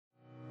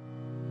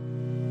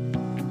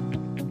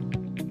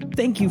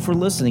Thank you for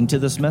listening to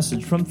this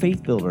message from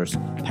Faith Builders.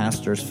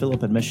 Pastors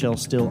Philip and Michelle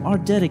Steele are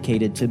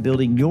dedicated to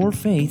building your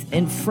faith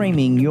and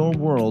framing your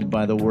world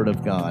by the Word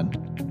of God.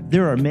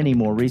 There are many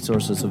more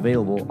resources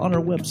available on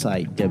our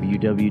website,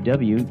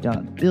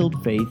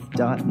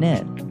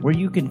 www.buildfaith.net, where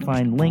you can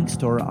find links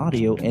to our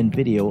audio and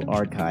video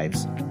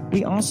archives.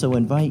 We also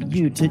invite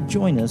you to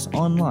join us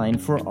online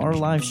for our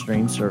live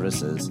stream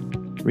services.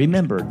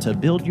 Remember to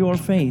build your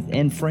faith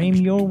and frame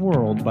your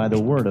world by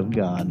the Word of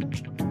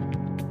God.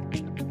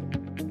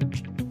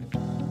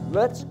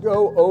 Let's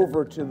go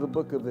over to the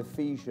book of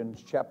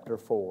Ephesians chapter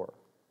 4.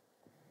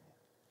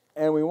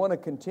 And we want to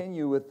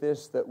continue with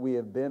this that we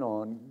have been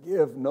on,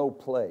 give no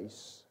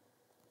place.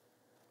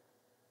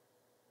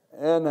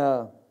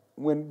 And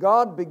when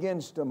God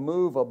begins to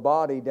move a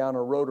body down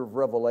a road of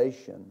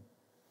revelation,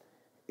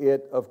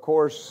 it, of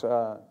course,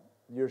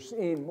 you're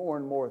seeing more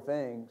and more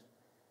things.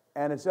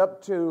 And it's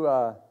up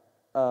to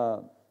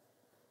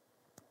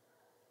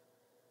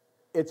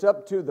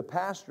the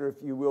pastor, if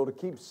you will, to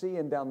keep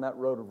seeing down that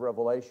road of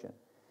revelation.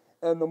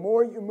 And the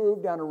more you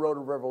move down a road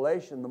of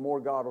revelation, the more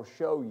God will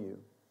show you.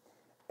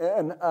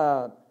 And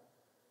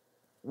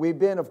we've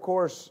been, of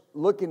course,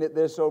 looking at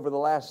this over the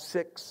last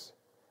 6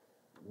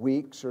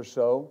 weeks or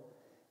so.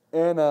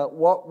 And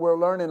what we're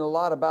learning a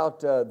lot about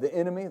the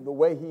enemy, the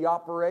way he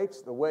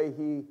operates, the way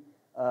he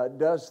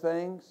does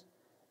things.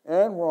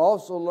 And we're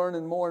also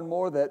learning more and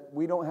more that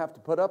we don't have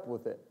to put up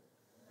with it.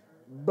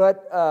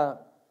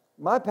 But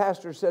my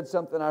pastor said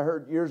something I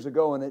heard years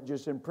ago, and it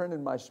just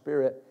imprinted my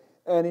spirit.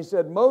 And he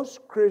said,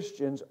 most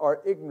Christians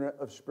are ignorant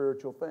of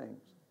spiritual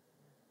things.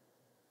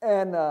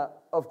 And,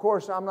 of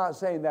course, I'm not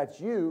saying that's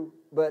you,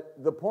 but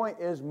the point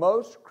is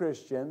most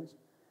Christians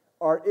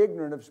are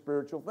ignorant of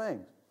spiritual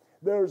things.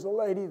 There was a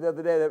lady the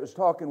other day that was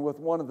talking with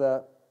one of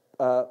the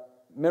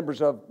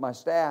members of my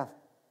staff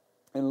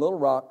in Little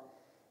Rock,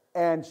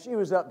 and she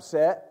was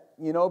upset,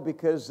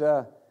 because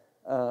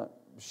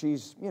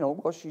she's,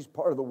 she's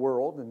part of the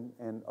world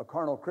and a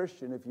carnal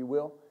Christian, if you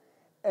will.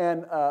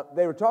 And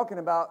they were talking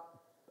about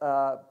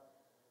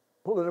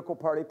political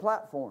party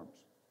platforms.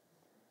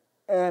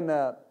 And,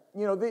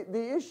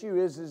 the issue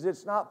is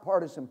it's not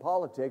partisan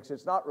politics.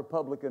 It's not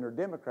Republican or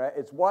Democrat.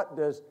 It's what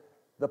does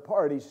the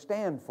party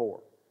stand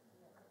for.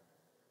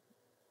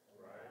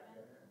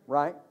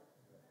 Right?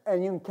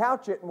 And you can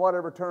couch it in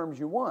whatever terms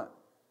you want.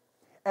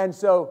 And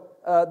so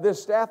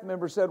this staff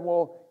member said,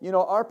 well,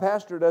 our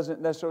pastor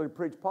doesn't necessarily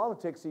preach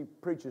politics. He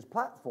preaches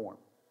platform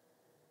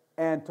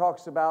and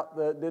talks about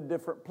the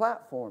different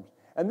platforms.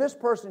 And this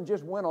person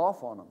just went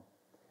off on him.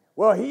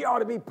 Well, he ought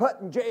to be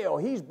put in jail.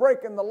 He's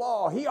breaking the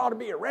law. He ought to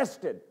be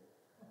arrested.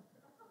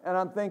 And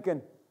I'm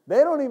thinking, they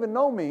don't even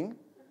know me.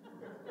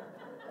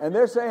 And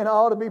they're saying I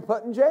ought to be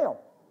put in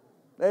jail.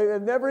 They've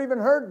never even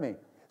heard me.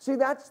 See,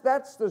 that's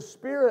the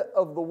spirit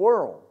of the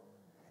world.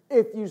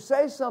 If you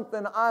say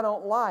something I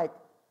don't like,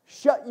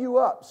 shut you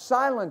up,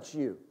 silence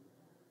you,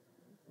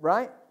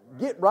 right?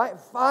 Get right,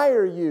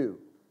 fire you.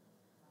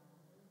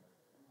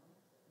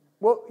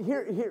 Well,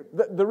 here,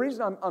 the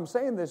reason I'm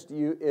saying this to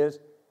you is,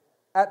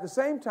 at the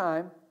same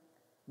time,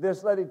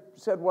 this lady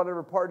said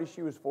whatever party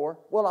she was for.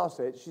 Well, I'll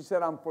say it. She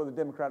said, I'm for the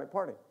Democratic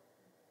Party.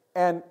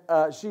 And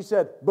she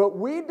said, but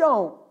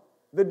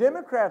the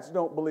Democrats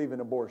don't believe in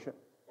abortion.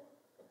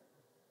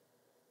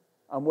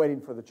 I'm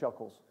waiting for the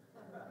chuckles.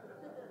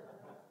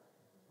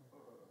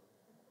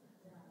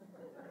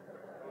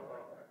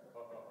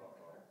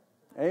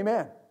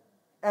 Amen.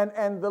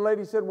 And the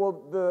lady said,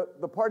 well,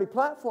 the party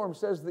platform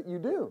says that you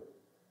do.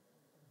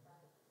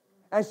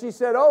 And she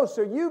said, oh,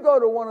 so you go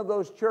to one of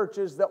those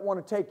churches that want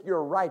to take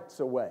your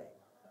rights away,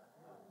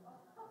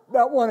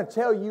 that want to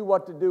tell you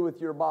what to do with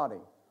your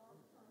body.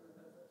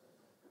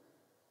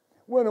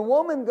 When a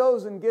woman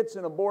goes and gets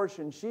an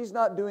abortion, she's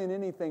not doing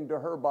anything to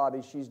her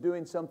body. She's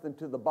doing something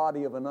to the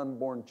body of an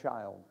unborn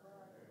child.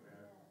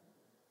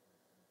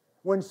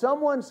 When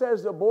someone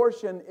says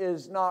abortion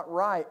is not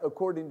right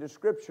according to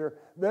Scripture,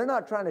 they're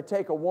not trying to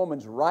take a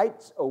woman's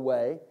rights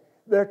away.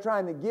 They're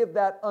trying to give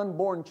that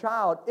unborn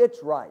child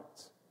its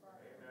rights.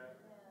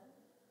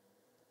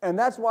 And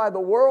that's why the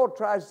world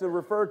tries to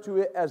refer to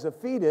it as a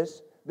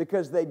fetus,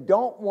 because they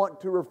don't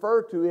want to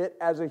refer to it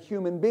as a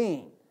human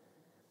being.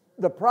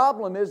 The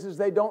problem is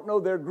they don't know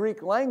their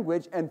Greek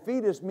language, and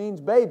fetus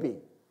means baby.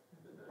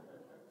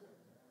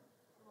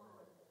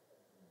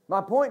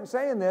 My point in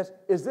saying this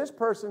is this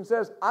person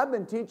says, I've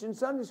been teaching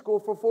Sunday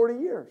school for 40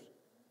 years.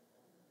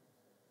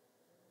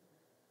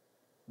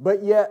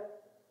 But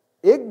yet,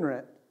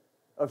 ignorant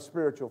of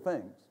spiritual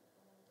things.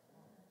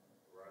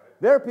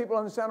 There are people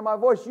on the sound of my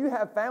voice. You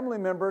have family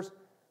members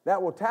that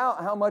will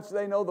tout how much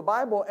they know the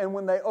Bible, and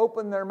when they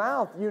open their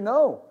mouth,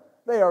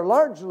 they are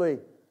largely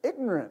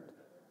ignorant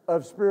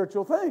of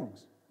spiritual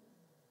things.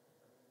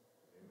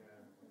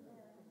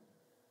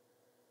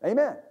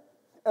 Amen.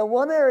 And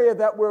one area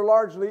that we're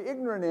largely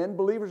ignorant in,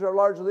 believers are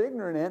largely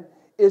ignorant in,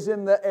 is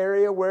in the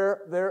area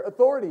where their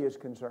authority is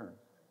concerned.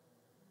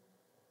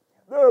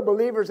 There are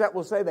believers that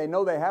will say they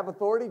know they have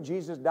authority.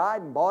 Jesus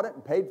died and bought it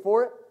and paid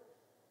for it.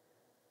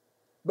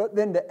 But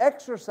then to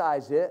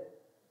exercise it,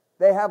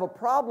 They have a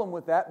problem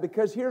with that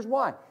because here's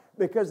why.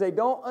 Because they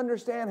don't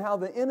understand how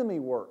the enemy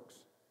works.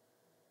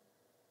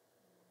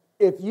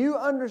 If you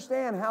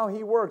understand how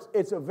he works,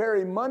 it's a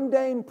very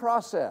mundane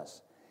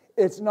process.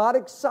 It's not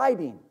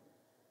exciting.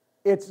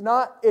 It's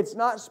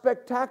not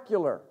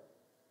spectacular.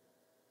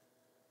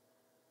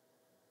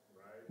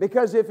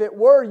 Because if it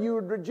were, you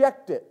would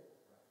reject it.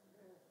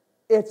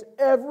 It's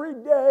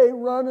everyday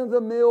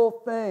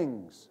run-of-the-mill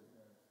things.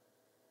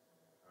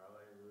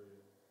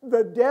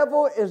 The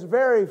devil is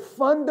very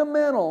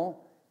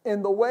fundamental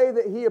in the way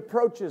that he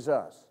approaches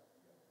us.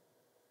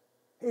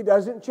 He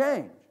doesn't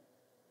change.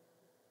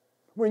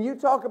 When you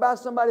talk about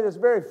somebody that's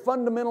very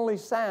fundamentally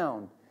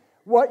sound,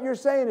 what you're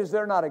saying is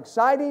they're not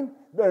exciting,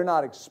 they're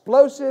not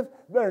explosive,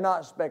 they're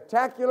not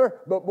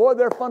spectacular, but boy,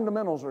 their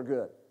fundamentals are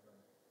good.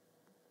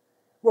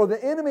 Well,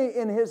 the enemy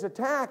in his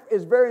attack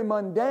is very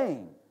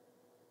mundane.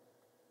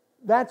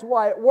 That's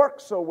why it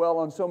works so well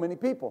on so many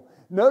people.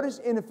 Notice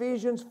in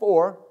Ephesians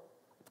 4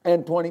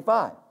 and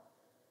 25,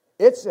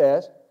 it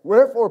says,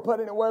 "Wherefore,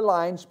 putting away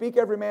lying, speak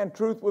every man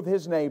truth with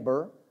his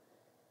neighbor,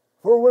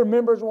 for we're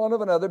members one of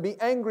another. Be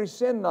angry,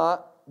 sin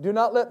not. Do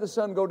not let the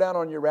sun go down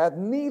on your wrath,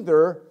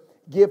 neither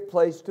give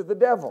place to the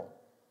devil."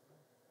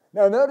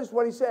 Now notice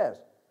what he says.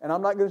 And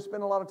I'm not going to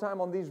spend a lot of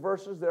time on these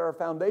verses. There are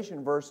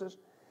foundation verses.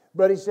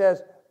 But he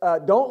says,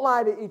 don't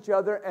lie to each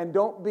other and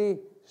don't be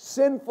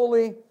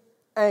sinfully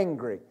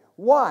angry.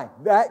 Why?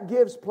 That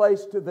gives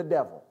place to the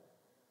devil.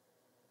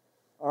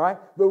 All right?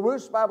 The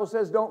Wuest Bible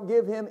says don't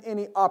give him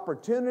any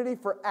opportunity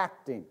for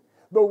acting.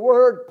 The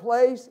word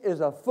place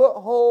is a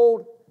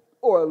foothold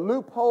or a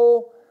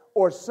loophole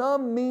or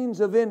some means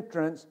of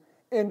entrance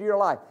into your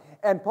life.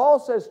 And Paul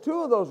says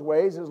two of those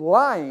ways is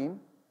lying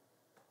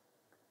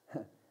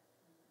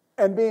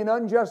and being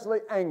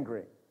unjustly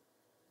angry.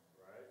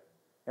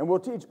 And we'll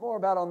teach more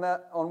about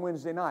that on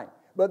Wednesday night.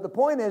 But the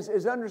point is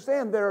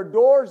understand there are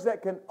doors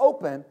that can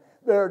open,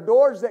 there are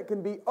doors that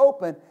can be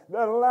opened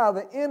that allow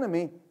the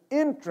enemy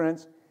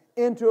entrance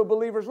into a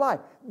believer's life.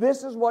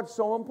 This is what's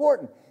so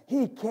important.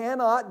 He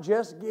cannot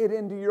just get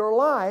into your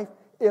life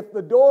if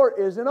the door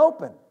isn't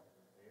open.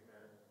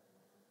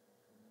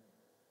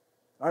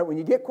 All right, when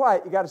you get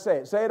quiet, you got to say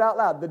it. Say it out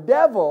loud. The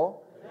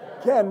devil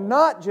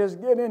cannot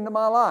just get into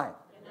my life.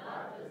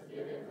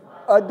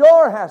 A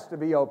door has to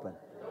be open.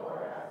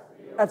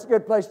 That's a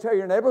good place to tell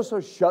your neighbor, so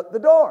shut the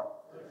door.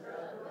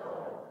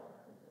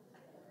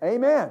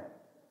 Amen.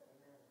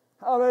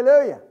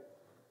 Hallelujah.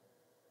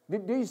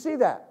 Do you see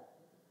that?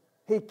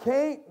 He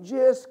can't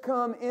just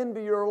come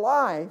into your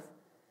life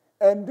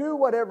and do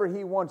whatever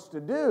he wants to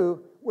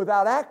do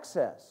without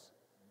access.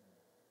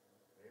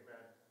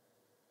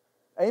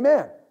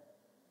 Amen.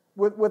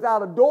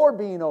 Without a door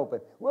being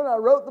open. When I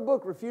wrote the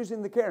book,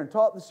 Refusing the Care, and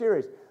taught the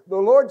series, the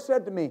Lord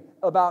said to me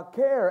about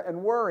care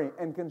and worry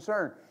and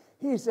concern.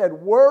 He said,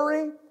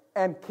 worry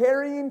and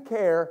carrying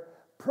care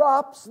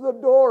props the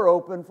door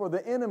open for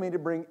the enemy to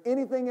bring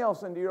anything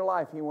else into your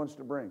life he wants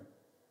to bring. Amen.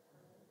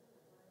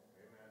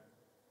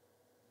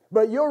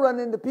 But you'll run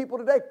into people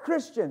today,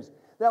 Christians,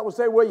 that will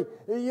say, well,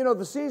 you know,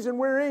 the season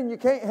we're in, you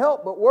can't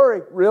help but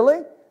worry.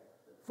 Really?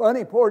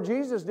 Funny, poor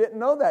Jesus didn't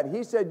know that.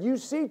 He said, you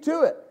see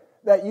to it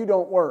that you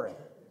don't worry.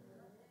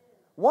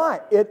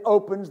 Why? It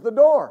opens the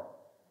door.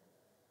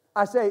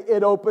 I say,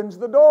 it opens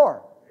the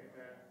door.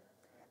 Amen.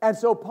 And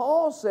so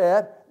Paul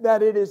said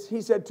that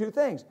he said two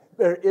things.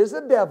 There is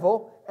a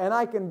devil, and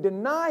I can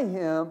deny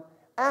him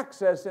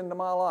access into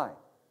my life.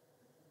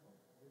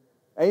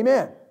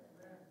 Amen.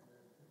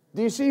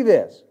 Do you see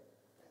this?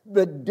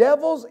 The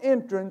devil's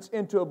entrance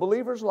into a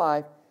believer's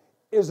life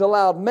is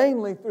allowed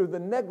mainly through the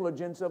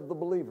negligence of the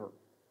believer.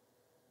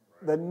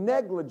 The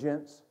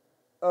negligence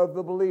of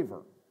the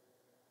believer.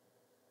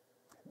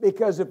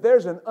 Because if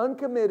there's an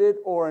uncommitted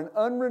or an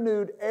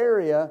unrenewed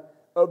area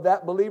of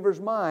that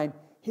believer's mind,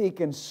 he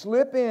can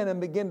slip in and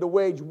begin to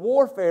wage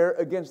warfare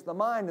against the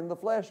mind and the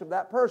flesh of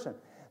that person.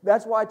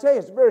 That's why I tell you,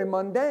 it's very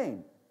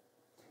mundane.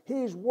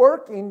 He's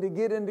working to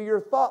get into your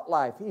thought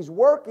life. He's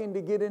working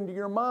to get into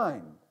your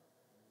mind.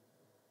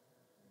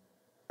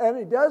 And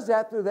he does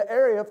that through the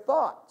area of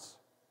thoughts.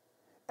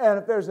 And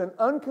if there's an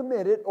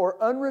uncommitted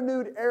or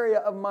unrenewed area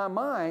of my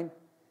mind,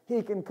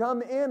 he can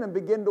come in and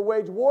begin to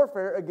wage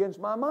warfare against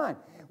my mind.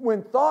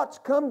 When thoughts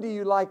come to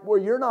you like, well,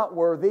 you're not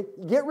worthy,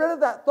 get rid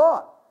of that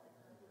thought.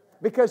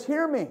 Because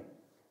hear me,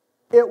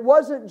 it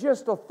wasn't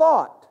just a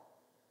thought.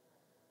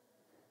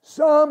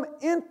 Some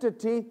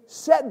entity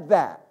said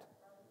that.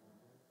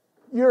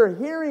 You're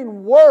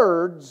hearing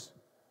words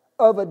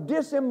of a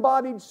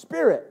disembodied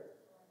spirit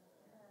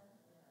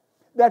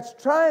that's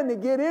trying to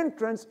get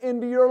entrance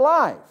into your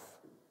life.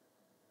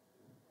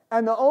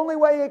 And the only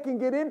way it can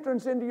get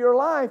entrance into your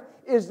life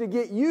is to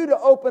get you to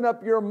open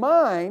up your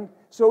mind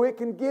so it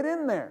can get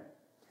in there.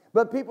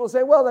 But people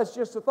say, well, that's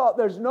just a thought.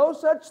 There's no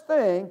such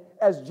thing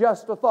as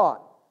just a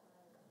thought.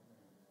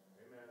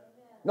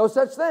 No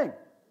such thing.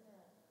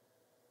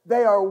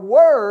 They are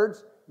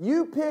words.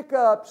 You pick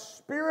up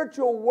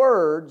spiritual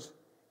words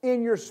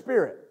in your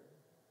spirit.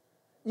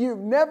 You've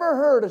never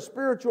heard a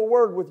spiritual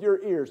word with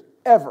your ears,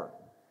 ever.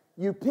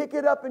 You pick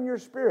it up in your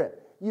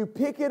spirit. you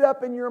pick it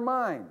up in your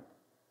mind.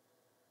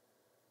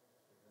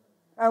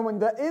 And when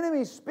the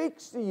enemy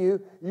speaks to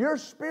you, your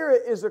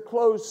spirit is a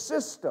closed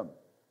system.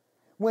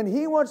 When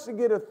he wants to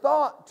get a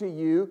thought to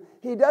you,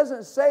 he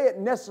doesn't say it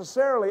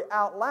necessarily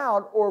out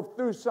loud or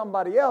through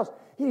somebody else.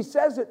 He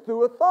says it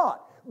through a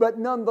thought. But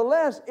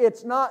nonetheless,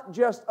 it's not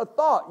just a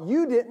thought.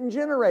 You didn't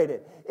generate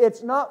it.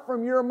 It's not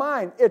from your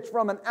mind. It's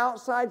from an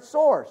outside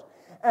source.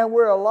 And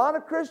where a lot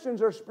of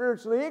Christians are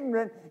spiritually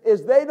ignorant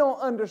is they don't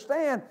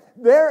understand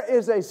there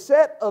is a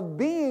set of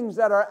beings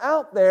that are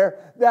out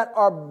there that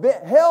are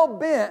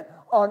hell-bent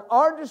on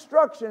our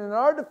destruction and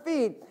our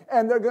defeat,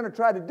 and they're going to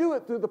try to do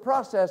it through the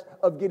process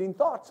of getting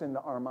thoughts into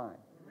our mind.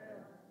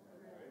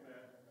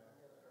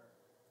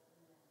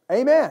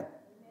 Amen. Amen.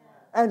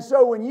 And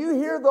so when you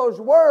hear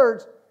those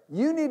words,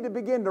 you need to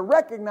begin to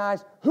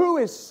recognize who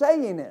is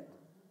saying it.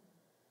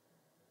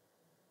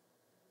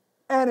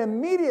 And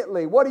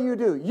immediately, what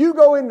do? You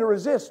go into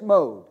resist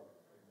mode.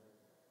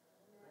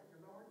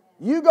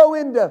 You go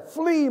into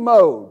flee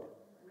mode.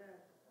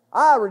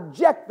 I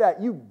reject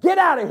that. You get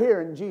out of here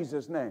in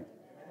Jesus' name.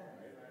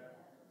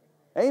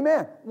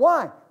 Amen.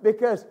 Why?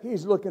 Because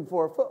he's looking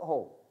for a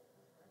foothold.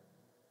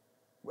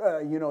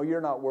 Well,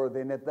 you're not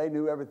worthy, and if they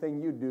knew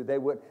everything you do, they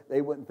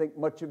wouldn't think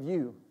much of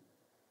you.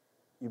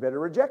 You better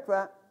reject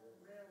that.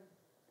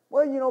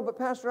 Well, but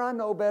Pastor, I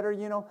know better,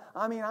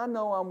 I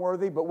know I'm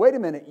worthy, but wait a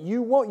minute,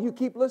 you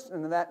keep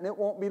listening to that, and it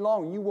won't be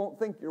long. You won't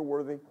think you're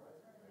worthy.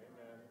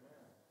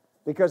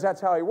 Because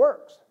that's how he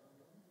works.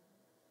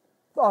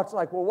 Thoughts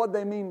like, well, what do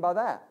they mean by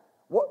that?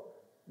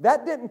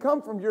 That didn't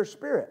come from your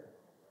spirit.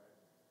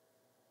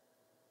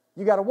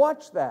 You got to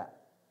watch that.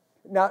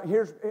 Now,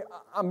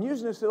 I'm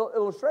using this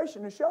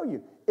illustration to show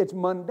you. It's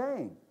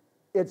mundane.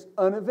 It's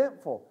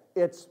uneventful.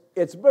 It's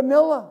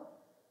vanilla.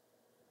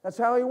 That's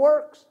how he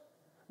works.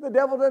 The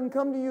devil doesn't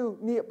come to you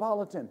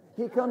Neapolitan.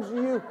 He comes to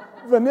you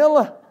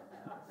vanilla.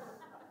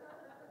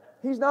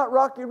 He's not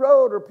Rocky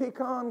Road or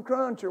Pecan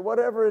Crunch or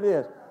whatever it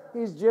is.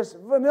 He's just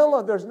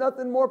vanilla. There's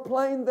nothing more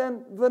plain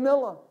than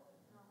vanilla.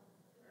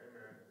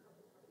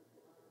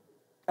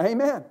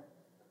 Amen.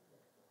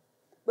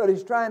 But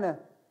he's trying to,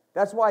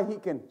 that's why he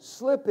can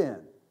slip in.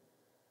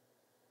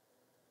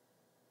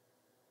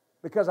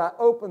 Because I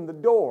opened the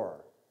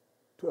door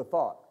to a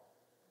thought.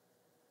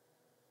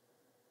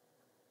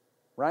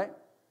 Right?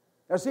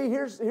 Now see,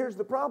 here's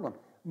the problem.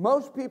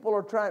 Most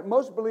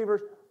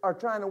believers are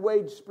trying to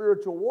wage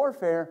spiritual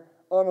warfare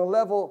on a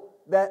level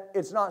that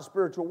it's not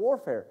spiritual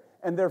warfare.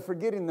 And they're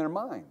forgetting their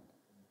mind.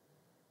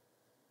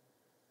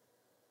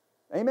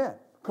 Amen.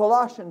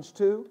 Colossians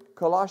 2.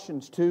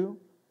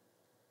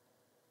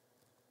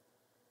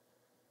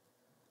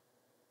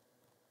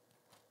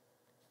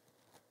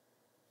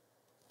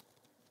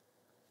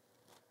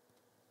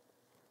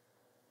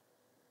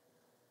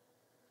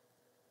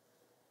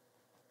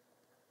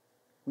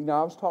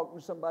 I was talking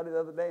to somebody the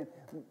other day,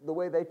 and the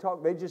way they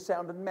talked, they just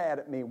sounded mad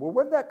at me. Well,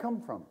 where did that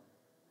come from?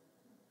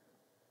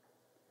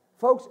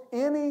 Folks,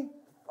 any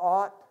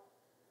thought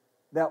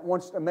that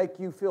wants to make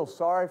you feel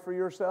sorry for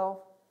yourself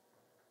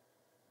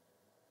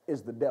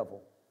is the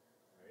devil.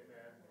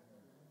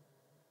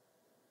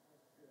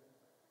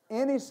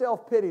 Amen. Any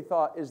self-pity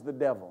thought is the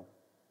devil.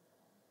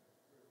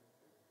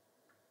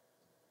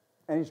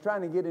 And he's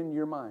trying to get into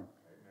your mind.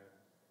 Amen.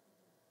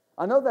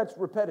 I know that's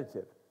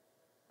repetitive,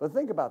 but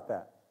think about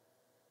that.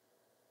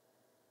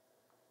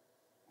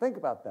 Think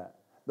about that.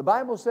 The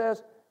Bible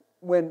says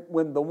when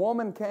the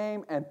woman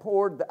came and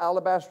poured the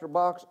alabaster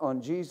box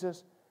on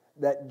Jesus,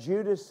 that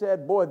Judas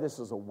said, boy, this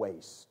is a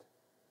waste.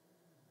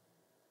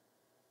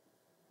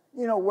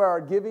 Where our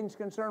giving's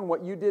concerned,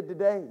 what you did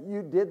today,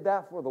 you did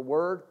that for the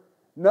Word.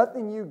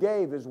 Nothing you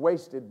gave is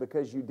wasted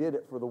because you did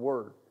it for the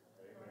Word.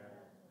 Amen.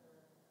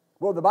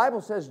 Well, the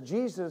Bible says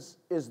Jesus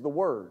is the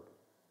Word.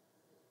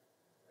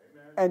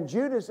 Amen. And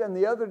Judas and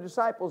the other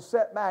disciples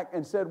sat back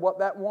and said what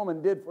that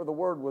woman did for the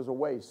Word was a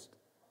waste.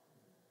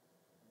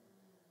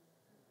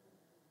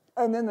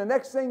 And then the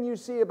next thing you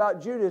see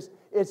about Judas,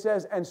 it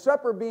says, and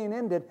supper being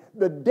ended,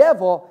 the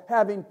devil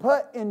having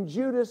put in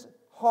Judas'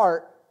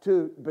 heart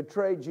to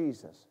betray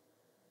Jesus.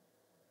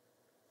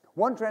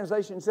 One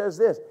translation says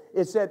this.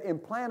 It said,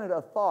 implanted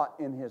a thought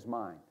in his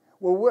mind.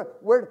 Well,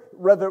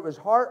 whether it was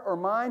heart or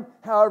mind,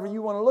 however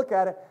you want to look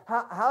at it,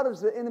 how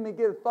does the enemy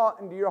get a thought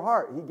into your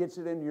heart? He gets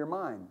it into your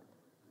mind.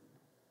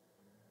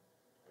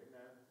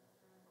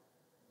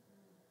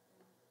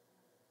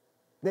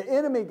 The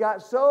enemy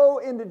got so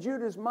into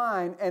Judas'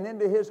 mind and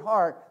into his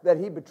heart that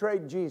he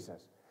betrayed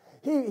Jesus.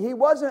 He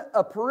wasn't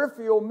a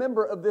peripheral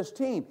member of this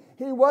team.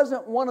 He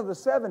wasn't one of the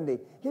 70.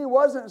 He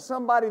wasn't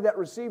somebody that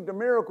received a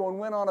miracle and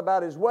went on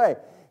about his way.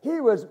 He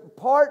was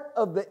part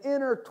of the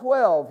inner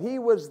 12. He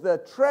was the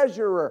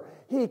treasurer.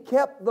 He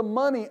kept the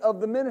money of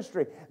the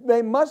ministry.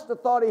 They must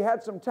have thought he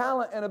had some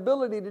talent and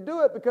ability to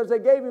do it because they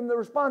gave him the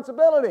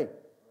responsibility.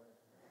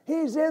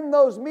 He's in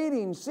those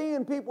meetings,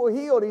 seeing people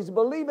healed. He's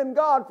believing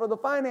God for the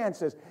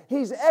finances.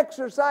 He's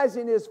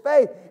exercising his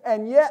faith.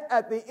 And yet,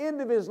 at the end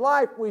of his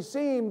life, we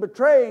see him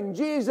betraying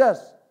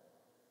Jesus.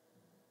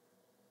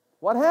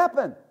 What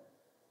happened?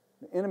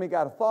 The enemy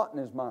got a thought in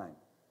his mind.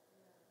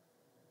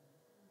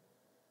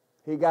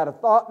 He got a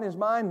thought in his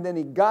mind, and then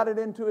he got it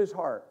into his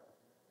heart.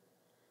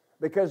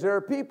 Because there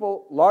are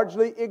people,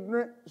 largely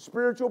ignorant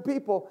spiritual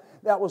people,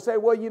 that will say,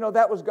 well, you know,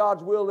 that was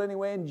God's will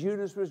anyway, and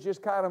Judas was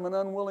just kind of an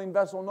unwilling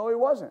vessel. No, he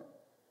wasn't.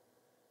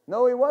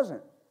 No, he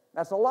wasn't.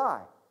 That's a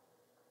lie.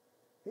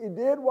 He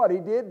did what he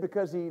did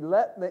because he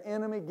let the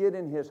enemy get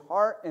in his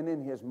heart and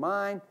in his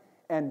mind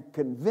and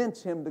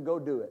convince him to go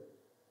do it.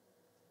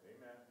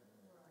 Amen.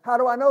 How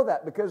do I know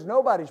that? Because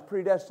nobody's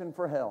predestined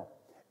for hell.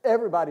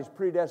 Everybody's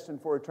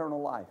predestined for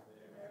eternal life.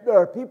 Amen. There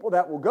are people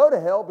that will go to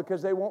hell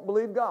because they won't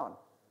believe God.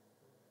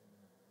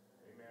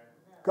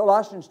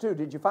 Colossians 2,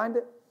 did you find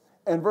it?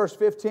 In verse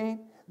 15,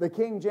 the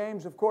King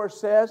James, of course,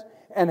 says,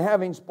 and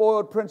having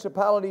spoiled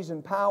principalities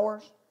and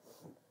powers,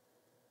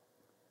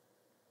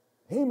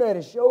 he made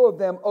a show of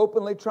them,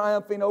 openly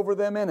triumphing over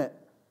them in it.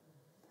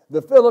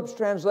 The Phillips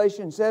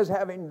translation says,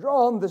 having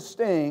drawn the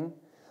sting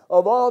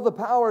of all the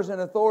powers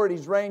and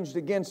authorities ranged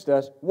against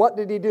us, what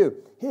did he do?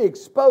 He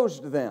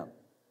exposed them.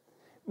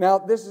 Now,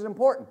 this is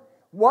important.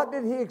 What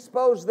did he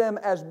expose them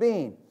as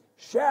being?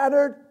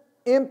 Shattered,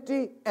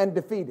 empty, and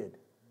defeated.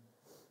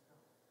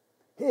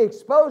 He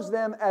exposed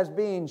them as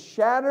being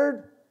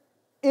shattered,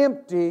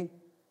 empty,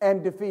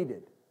 and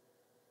defeated.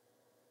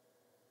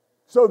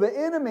 So the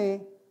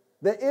enemy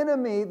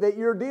that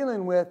you're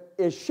dealing with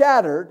is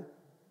shattered,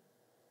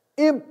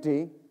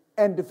 empty,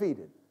 and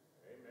defeated.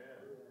 Amen.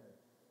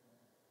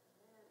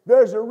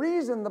 There's a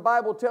reason the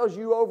Bible tells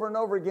you over and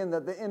over again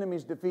that the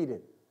enemy's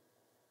defeated.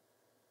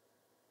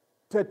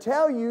 To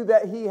tell you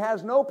that he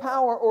has no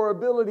power or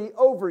ability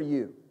over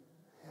you.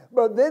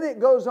 But then it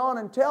goes on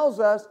and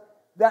tells us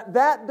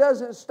that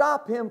doesn't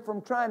stop him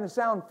from trying to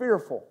sound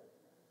fearful.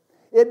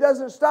 It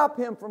doesn't stop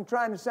him from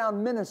trying to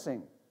sound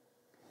menacing.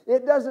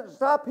 It doesn't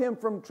stop him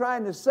from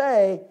trying to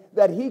say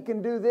that he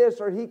can do this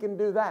or he can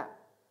do that.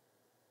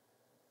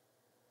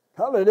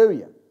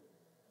 Hallelujah.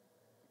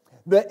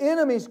 The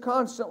enemy's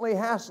constantly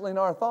hassling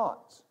our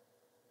thoughts.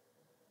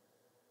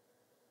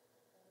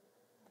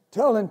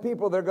 Telling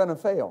people they're going to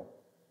fail.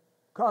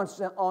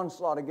 Constant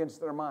onslaught against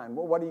their mind.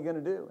 Well, what are you going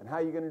to do? And how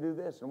are you going to do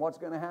this? And what's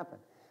going to happen?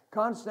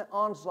 Constant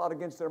onslaught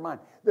against their mind.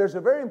 There's a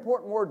very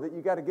important word that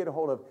you got to get a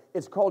hold of.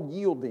 It's called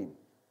yielding.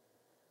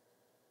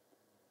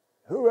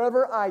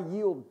 Whoever I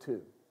yield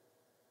to.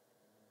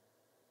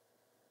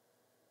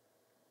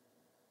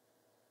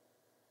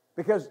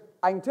 Because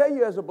I can tell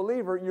you as a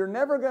believer, you're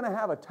never going to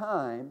have a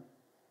time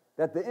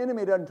that the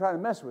enemy doesn't try to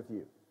mess with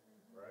you.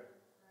 Right.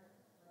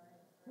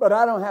 But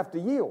I don't have to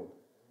yield.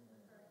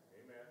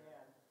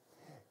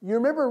 You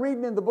remember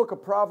reading in the book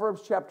of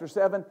Proverbs chapter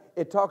 7,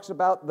 it talks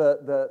about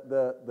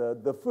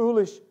the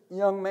foolish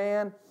young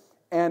man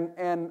and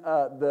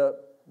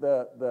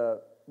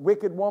the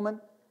wicked woman.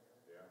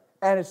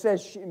 Yeah. And it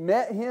says she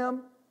met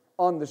him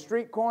on the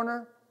street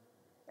corner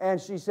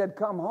and she said,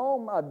 come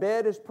home, my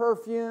bed is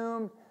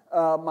perfumed,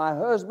 my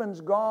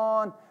husband's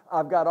gone,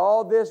 I've got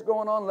all this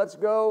going on, let's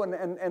go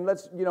and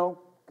let's,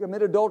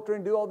 commit adultery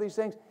and do all these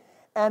things.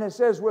 And it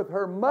says, with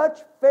her much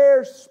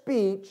fair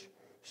speech,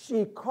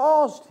 she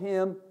caused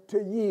him to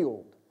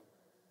yield.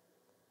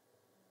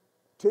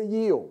 To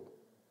yield.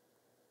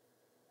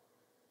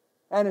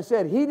 And it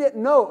said he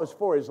didn't know it was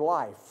for his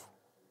life.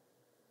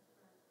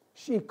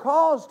 She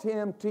caused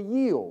him to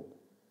yield.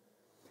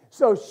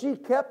 So she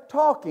kept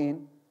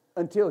talking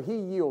until he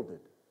yielded.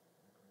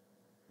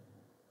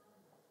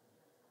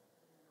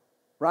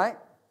 Right?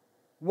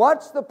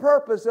 What's the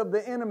purpose of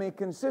the enemy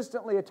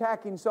consistently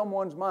attacking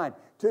someone's mind?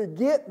 To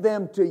get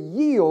them to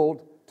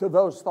yield to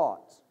those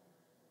thoughts.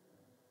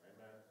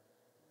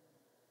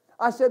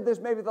 I said this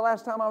maybe the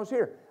last time I was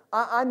here.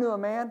 I knew a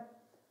man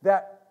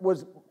that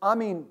was,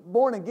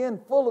 born again,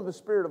 full of the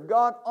Spirit of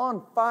God,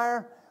 on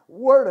fire,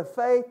 word of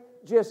faith,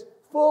 just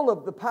full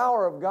of the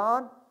power of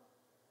God.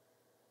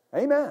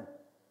 Amen.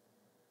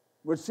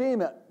 Would see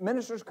him at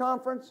ministers'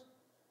 conference.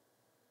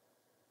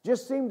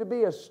 Just seemed to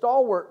be a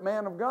stalwart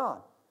man of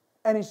God.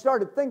 And he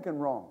started thinking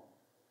wrong.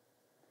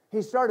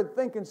 He started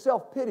thinking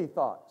self-pity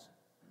thoughts.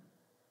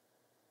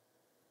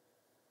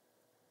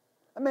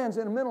 That man's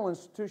in a mental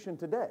institution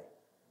today.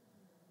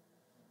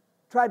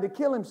 Tried to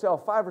kill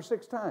himself 5 or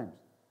 6 times.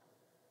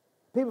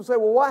 People say,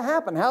 well, what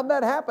happened? How'd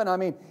that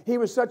happen? He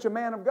was such a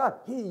man of God.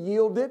 He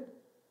yielded.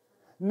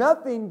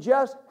 Nothing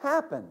just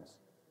happens.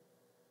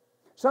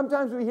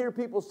 Sometimes we hear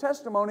people's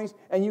testimonies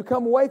and you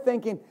come away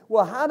thinking,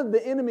 well, how did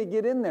the enemy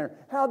get in there?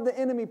 How did the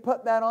enemy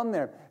put that on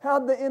there? How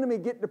did the enemy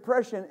get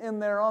depression in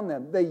there on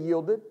them? They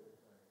yielded.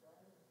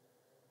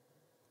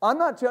 I'm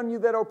not telling you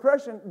that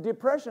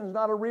depression is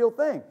not a real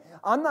thing.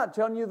 I'm not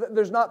telling you that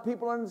there's not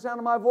people under the sound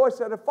of my voice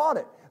that have fought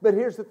it. But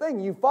here's the thing.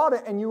 You fought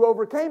it and you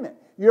overcame it.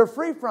 You're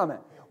free from it.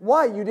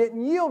 Why? You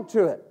didn't yield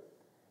to it.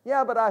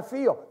 Yeah, but I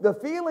feel. The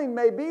feeling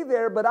may be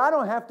there, but I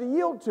don't have to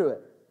yield to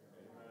it.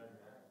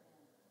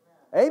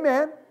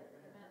 Amen.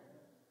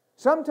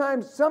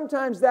 Sometimes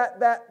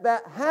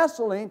that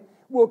hassling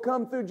will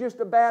come through just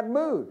a bad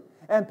mood.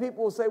 And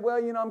people will say, well,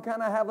 I'm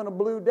kind of having a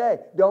blue day.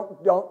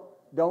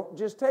 Don't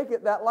just take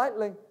it that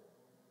lightly. Amen.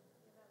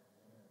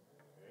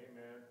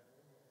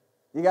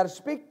 You got to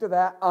speak to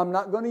that. I'm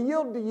not going to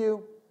yield to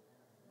you.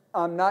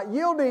 I'm not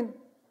yielding.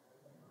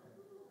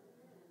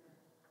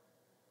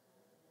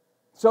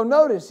 So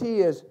notice he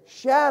is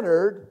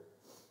shattered,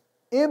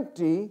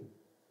 empty,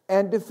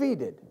 and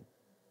defeated.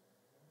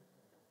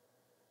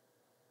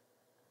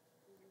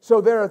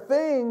 So there are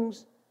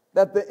things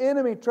that the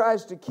enemy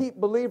tries to keep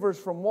believers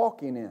from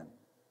walking in.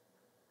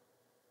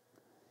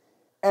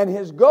 And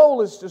his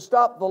goal is to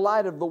stop the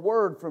light of the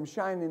Word from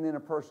shining in a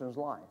person's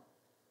life.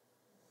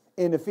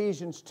 In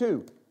Ephesians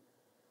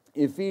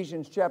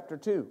chapter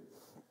 2,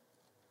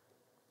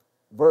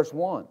 verse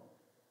 1.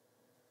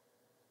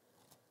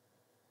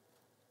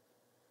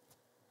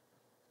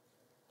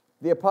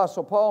 The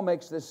Apostle Paul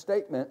makes this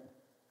statement.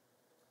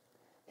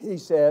 He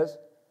says,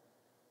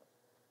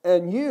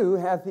 "And you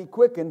hath he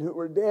quickened who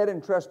were dead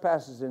in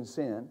trespasses and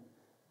sin,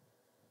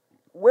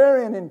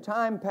 wherein in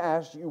time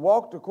past you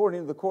walked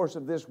according to the course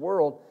of this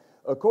world,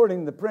 according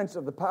to the prince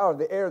of the power of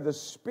the air, the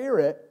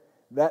spirit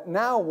that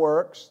now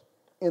works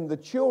in the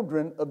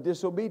children of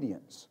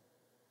disobedience."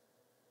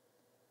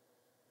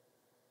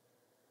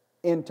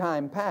 In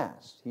time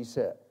past, he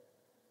said.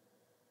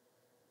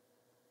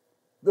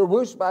 The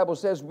Wuest Bible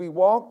says we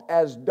walked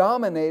as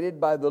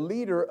dominated by the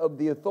leader of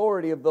the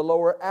authority of the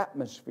lower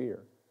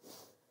atmosphere.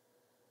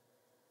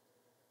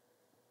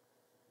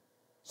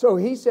 So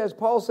he says,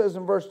 Paul says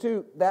in verse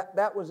 2,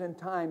 that was in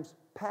times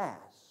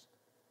past.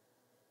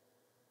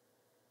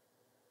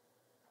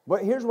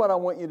 But here's what I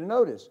want you to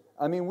notice.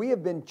 I mean, we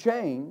have been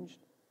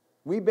changed.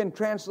 We've been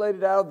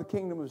translated out of the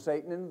kingdom of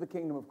Satan into the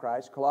kingdom of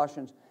Christ.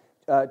 Colossians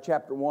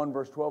chapter 1,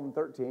 verse 12 and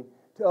 13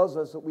 tells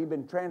us that we've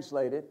been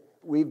translated.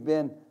 We've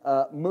been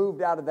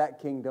moved out of that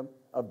kingdom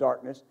of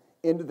darkness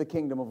into the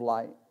kingdom of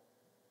light.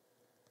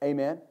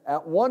 Amen.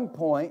 At one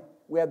point,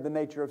 we had the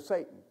nature of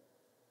Satan.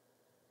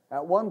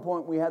 At one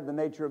point, we had the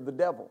nature of the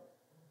devil.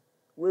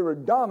 We were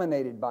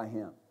dominated by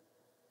him.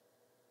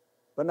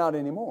 But not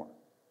anymore.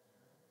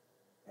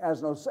 He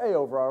has no say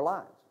over our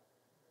lives.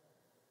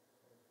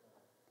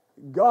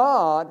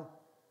 God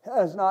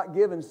has not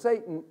given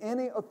Satan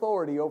any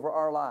authority over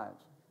our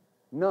lives.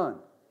 None.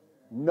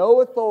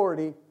 No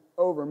authority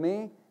over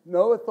me.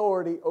 No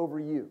authority over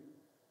you.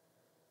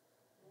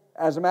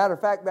 As a matter of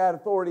fact, that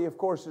authority, of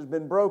course, has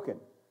been broken.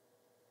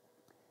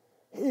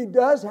 He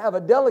does have a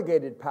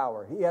delegated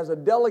power. He has a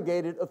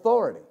delegated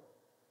authority.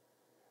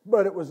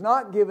 But it was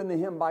not given to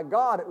him by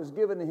God. It was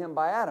given to him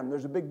by Adam.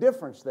 There's a big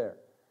difference there.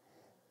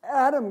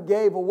 Adam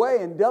gave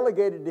away and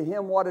delegated to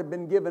him what had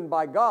been given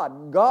by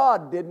God.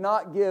 God did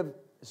not give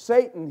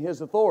Satan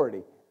his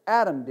authority.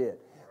 Adam did.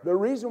 The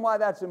reason why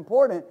that's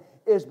important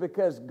is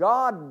because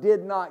God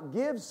did not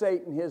give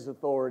Satan his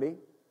authority.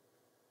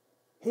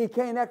 He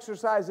can't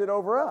exercise it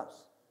over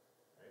us.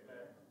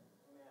 Amen.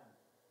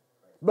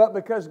 But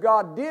because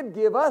God did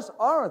give us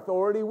our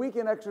authority, we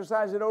can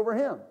exercise it over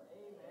him. Amen.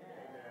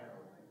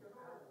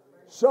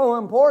 So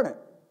important.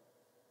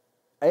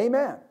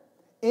 Amen.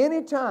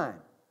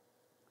 Anytime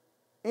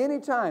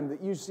that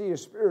you see a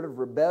spirit of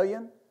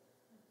rebellion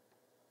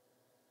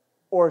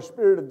or a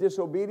spirit of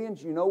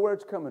disobedience, you know where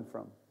it's coming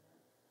from.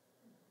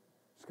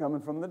 It's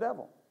coming from the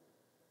devil.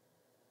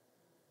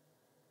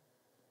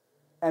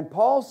 And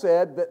Paul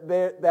said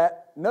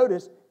that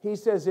notice, he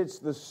says it's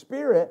the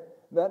spirit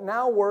that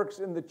now works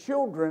in the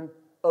children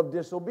of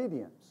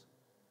disobedience.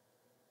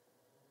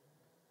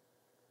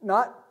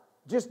 Not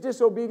just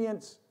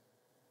disobedience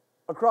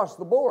across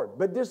the board,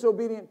 but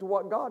disobedient to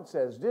what God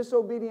says,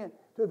 disobedient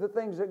to the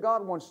things that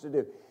God wants to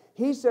do.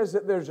 He says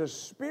that there's a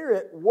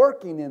spirit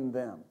working in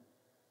them.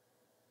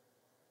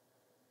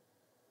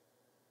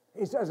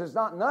 He says it's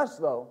not in us,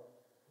 though,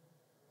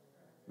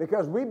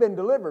 because we've been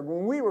delivered.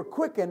 When we were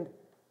quickened,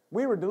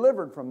 we were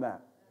delivered from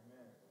that.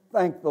 Amen.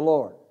 Thank the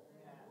Lord.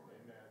 Amen.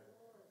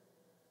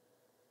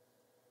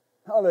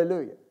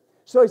 Hallelujah.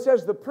 So he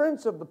says, the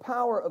prince of the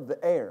power of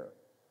the air,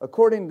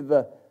 according to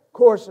the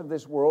course of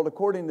this world,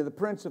 according to the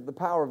prince of the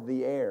power of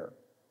the air.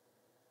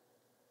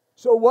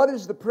 So what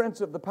is the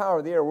prince of the power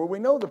of the air? Well, we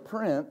know the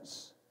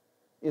prince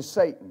is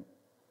Satan.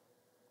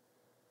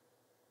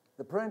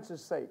 The prince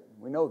is Satan.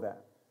 We know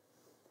that.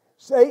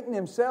 Satan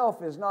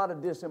himself is not a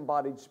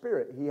disembodied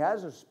spirit. He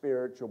has a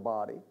spiritual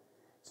body.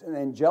 It's an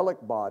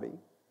angelic body.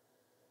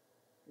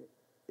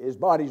 His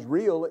body's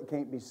real. It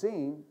can't be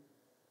seen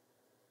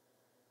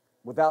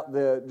without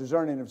the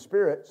discerning of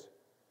spirits.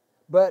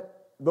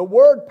 But the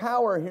word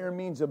power here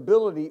means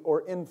ability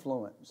or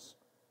influence.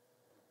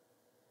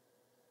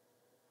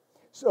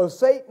 So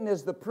Satan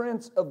is the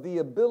prince of the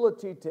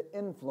ability to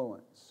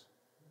influence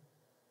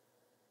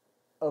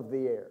of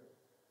the air.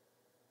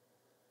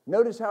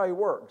 Notice how he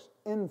works.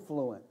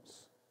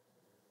 Influence.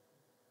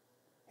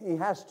 He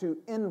has to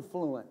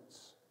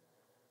influence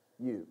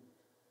you.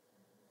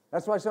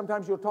 That's why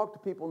sometimes you'll talk to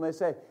people and they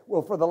say,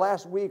 well, for the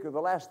last week or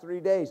the last 3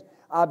 days,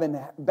 I've been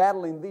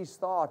battling these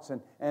thoughts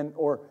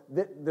or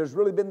there's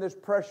really been this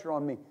pressure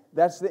on me.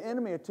 That's the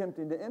enemy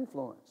attempting to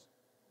influence.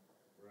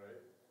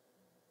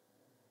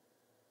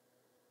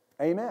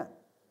 Right. Amen.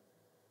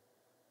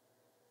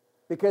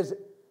 Because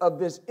of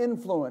this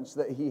influence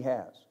that he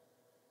has.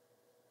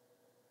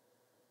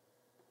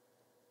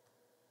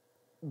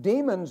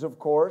 Demons, of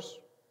course,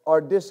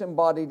 are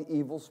disembodied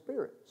evil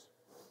spirits.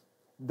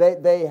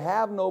 They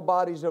have no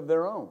bodies of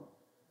their own.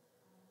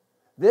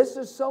 This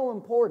is so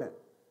important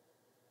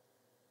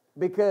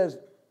because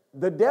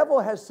the devil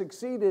has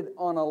succeeded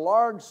on a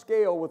large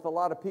scale with a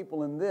lot of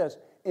people in this,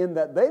 in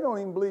that they don't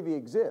even believe he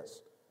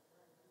exists.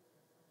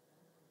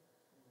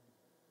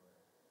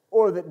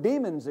 Or that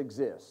demons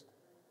exist.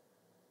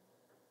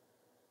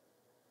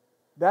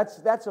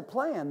 That's a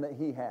plan that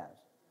he has,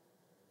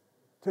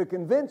 to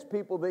convince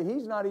people that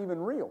he's not even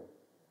real.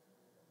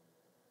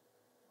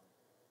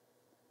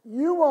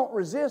 You won't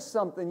resist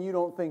something you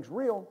don't think's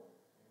real.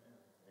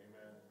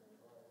 Amen.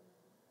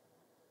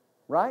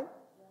 Right?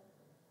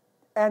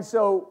 And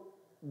so,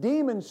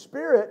 demon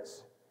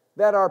spirits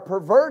that are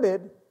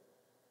perverted,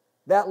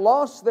 that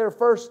lost their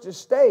first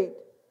estate,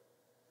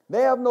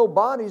 they have no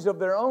bodies of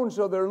their own,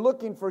 so they're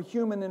looking for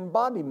human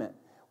embodiment.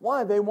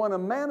 Why? They want to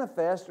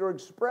manifest or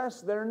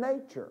express their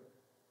nature.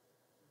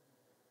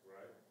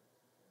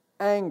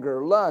 Right.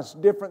 Anger,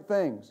 lust, different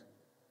things.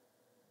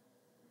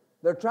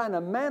 They're trying to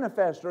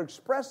manifest or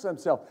express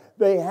themselves.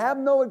 They have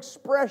no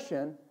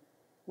expression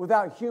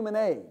without human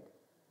aid.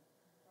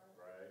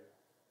 Right.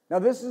 Now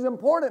this is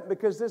important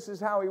because this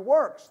is how he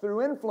works,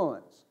 through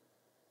influence.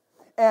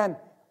 And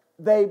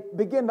they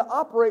begin to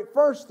operate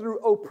first through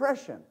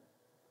oppression.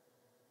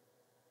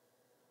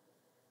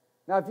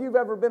 Now, if you've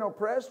ever been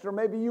oppressed, or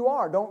maybe you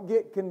are, don't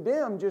get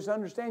condemned. Just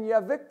understand you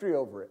have victory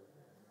over it.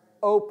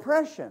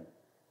 Oppression.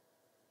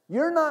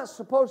 You're not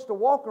supposed to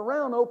walk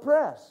around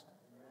oppressed.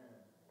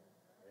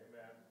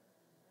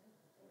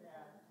 Amen.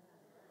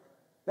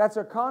 That's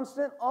a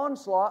constant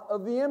onslaught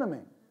of the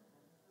enemy.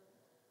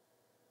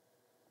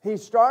 He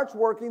starts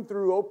working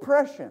through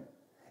oppression.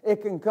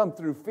 It can come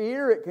through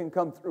fear. It can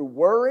come through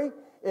worry.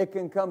 It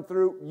can come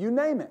through, you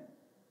name it.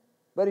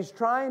 But he's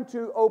trying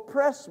to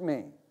oppress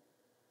me.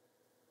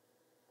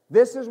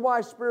 This is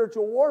why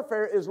spiritual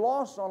warfare is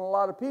lost on a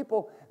lot of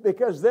people,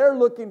 because they're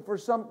looking for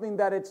something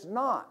that it's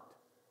not.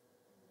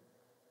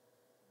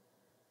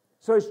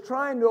 So he's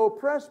trying to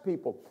oppress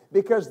people,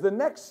 because the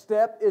next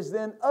step is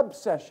then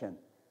obsession.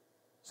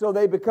 So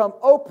they become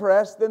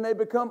oppressed, then they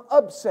become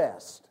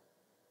obsessed.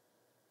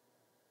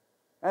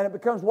 And it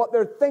becomes what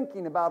they're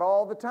thinking about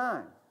all the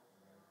time,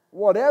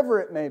 whatever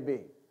it may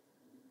be.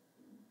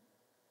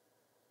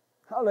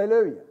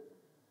 Hallelujah.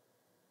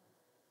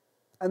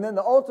 And then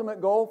the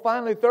ultimate goal,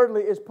 finally,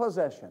 thirdly, is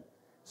possession.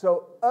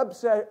 So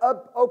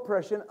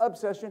oppression,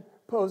 obsession,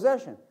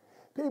 possession.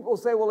 People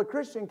say, well, a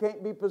Christian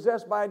can't be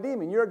possessed by a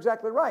demon. You're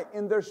exactly right.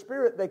 In their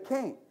spirit, they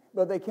can't,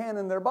 but they can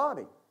in their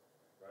body.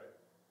 Right.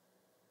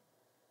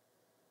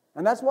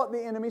 And that's what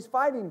the enemy's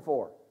fighting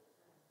for,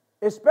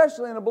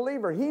 especially in a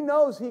believer. He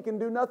knows he can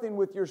do nothing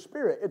with your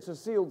spirit. It's a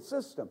sealed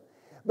system.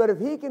 But if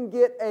he can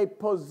get a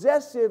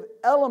possessive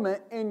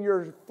element in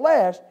your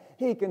flesh,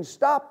 he can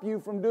stop you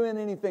from doing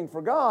anything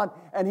for God,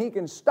 and he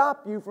can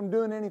stop you from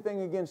doing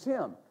anything against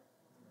him.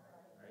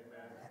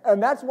 Amen.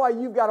 And that's why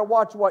you've got to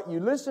watch what you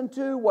listen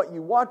to, what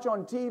you watch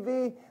on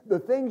TV, the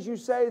things you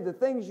say, the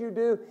things you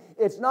do.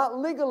 It's not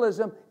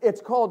legalism, it's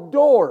called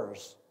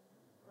doors.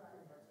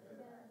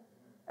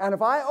 And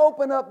if I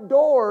open up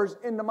doors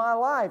into my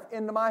life,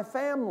 into my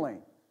family,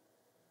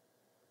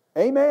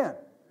 amen.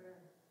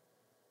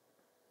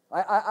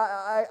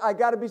 I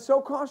got to be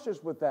so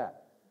cautious with that.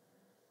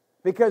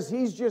 Because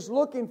he's just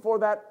looking for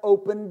that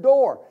open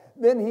door.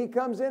 Then he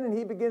comes in and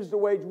he begins to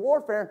wage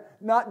warfare,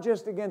 not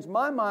just against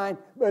my mind,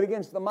 but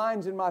against the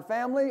minds in my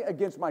family,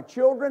 against my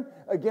children,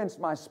 against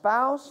my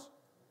spouse.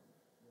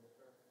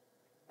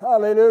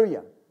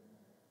 Hallelujah.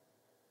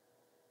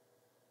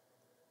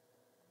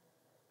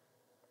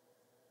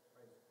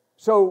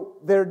 So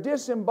they're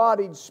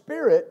disembodied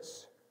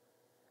spirits.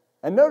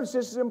 And notice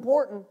this is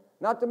important,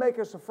 not to make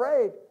us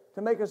afraid,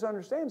 to make us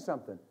understand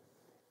something.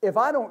 If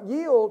I don't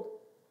yield,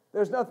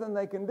 there's nothing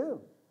they can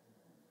do.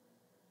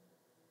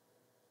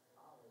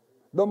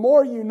 The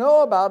more you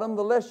know about them,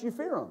 the less you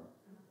fear them.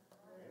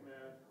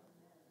 Amen.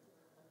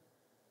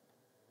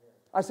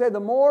 I say the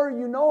more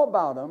you know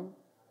about them,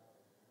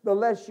 the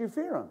less you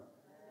fear them.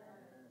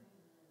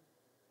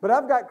 But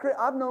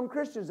I've known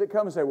Christians that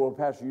come and say, well,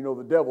 Pastor, you know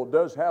the devil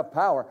does have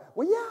power.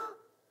 Well, yeah.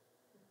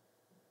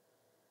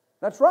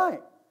 That's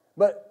right.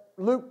 But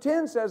Luke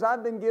 10 says,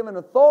 I've been given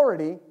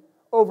authority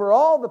over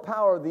all the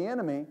power of the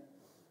enemy,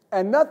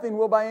 and nothing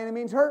will by any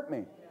means hurt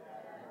me.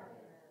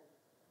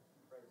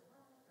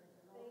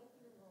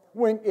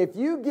 If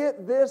you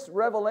get this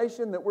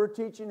revelation that we're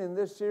teaching in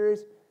this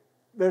series,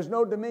 there's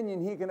no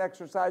dominion he can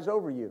exercise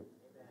over you.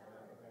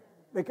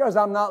 Because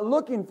I'm not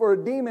looking for a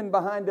demon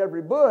behind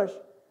every bush.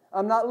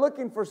 I'm not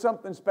looking for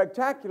something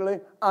spectacular.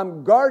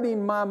 I'm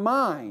guarding my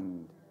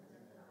mind.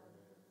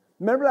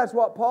 Remember, that's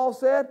what Paul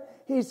said?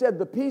 He said,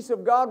 the peace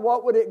of God,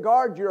 what would it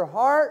guard? Your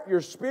heart, your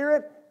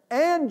spirit,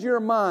 and your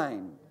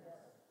mind.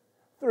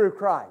 Through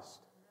Christ.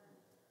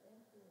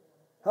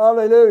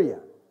 Hallelujah.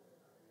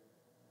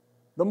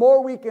 The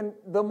more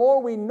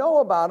we know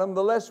about them,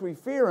 the less we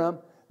fear them.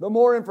 The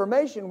more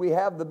information we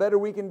have, the better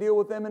we can deal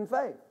with them in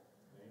faith.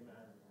 Amen.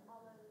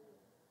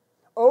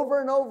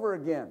 Over and over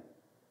again.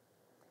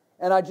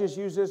 And I just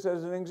use this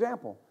as an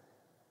example.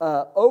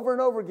 Over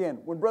and over again,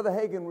 when Brother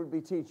Hagin would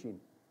be teaching,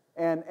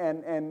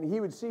 and he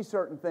would see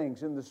certain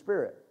things in the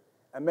Spirit,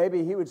 and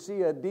maybe he would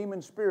see a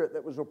demon spirit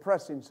that was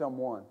oppressing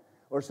someone,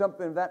 or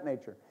something of that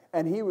nature,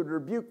 and he would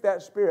rebuke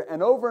that spirit,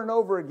 and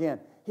over again,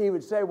 he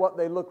would say what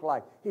they looked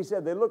like. He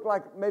said they looked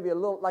like maybe a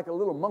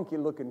little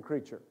monkey-looking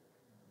creature.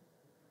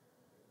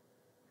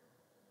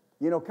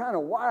 Kind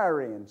of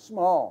wiry and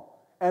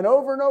small. And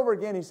over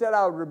again, he said,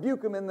 I would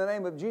rebuke them in the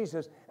name of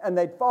Jesus, and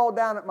they'd fall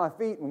down at my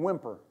feet and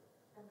whimper.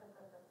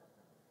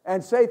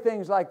 And say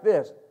things like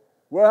this,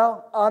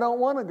 well, I don't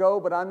want to go,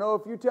 but I know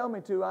if you tell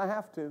me to, I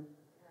have to.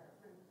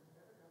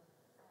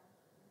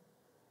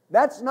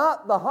 That's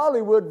not the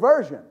Hollywood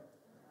version.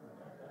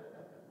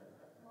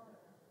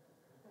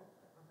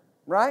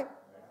 Right?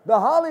 The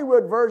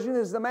Hollywood version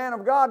is the man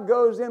of God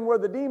goes in where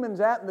the demon's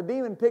at, and the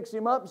demon picks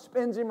him up,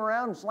 spins him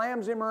around, and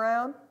slams him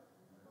around.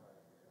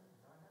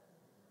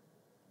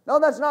 No,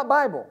 that's not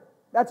Bible.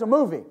 That's a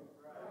movie.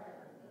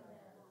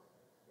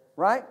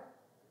 Right?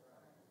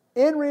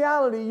 In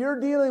reality, you're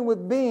dealing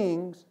with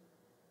beings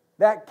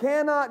that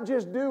cannot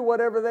just do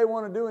whatever they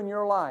want to do in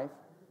your life.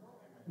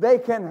 They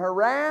can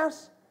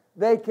harass,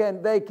 they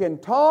can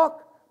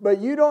talk, but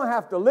you don't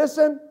have to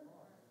listen,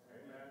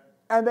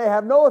 and they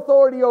have no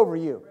authority over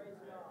you.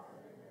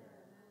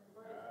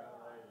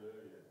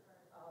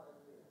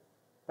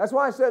 That's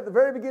why I said at the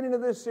very beginning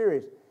of this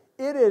series,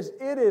 it is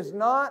an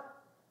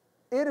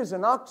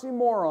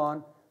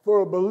oxymoron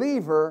for a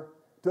believer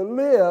to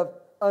live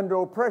under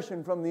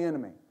oppression from the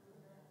enemy.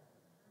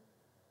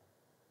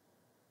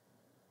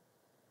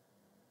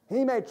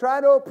 He may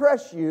try to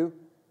oppress you,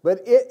 but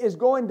it is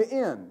going to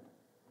end.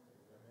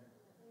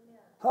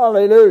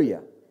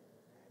 Hallelujah.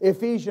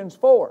 Ephesians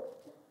 4.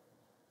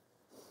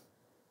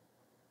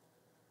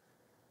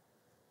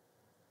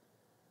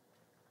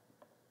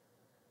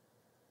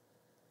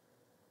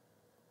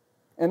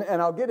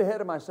 And I'll get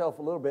ahead of myself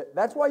a little bit.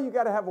 That's why you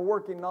got to have a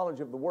working knowledge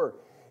of the Word.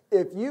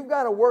 If you've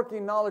got a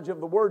working knowledge of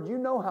the Word, you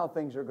know how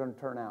things are going to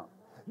turn out.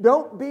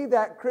 Don't be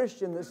that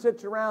Christian that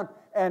sits around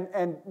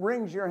and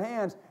wrings your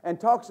hands and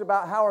talks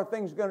about how are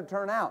things going to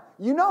turn out.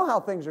 You know how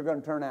things are going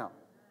to turn out.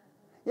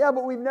 Yeah,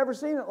 but we've never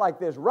seen it like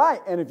this.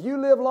 Right, and if you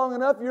live long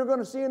enough, you're going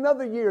to see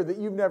another year that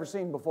you've never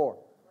seen before.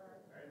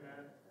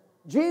 Amen.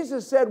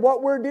 Jesus said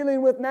what we're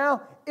dealing with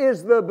now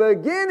is the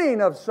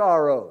beginning of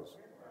sorrows.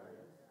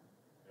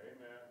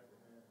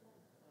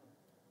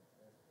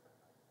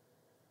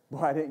 Boy,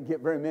 I didn't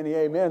get very many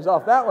amens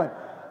off that one.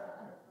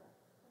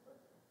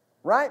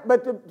 Right?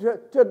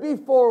 But to be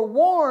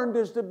forewarned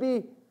is to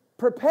be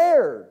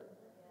prepared.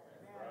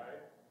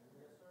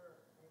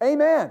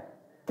 Amen.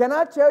 Can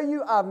I tell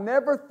you, I've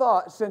never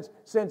thought,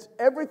 since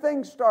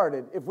everything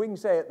started, if we can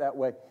say it that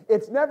way,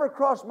 it's never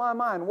crossed my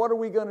mind, what are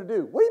we going to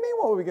do? What do you mean,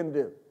 what are we going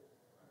to do?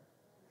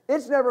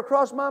 It's never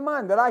crossed my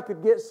mind that I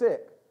could get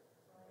sick.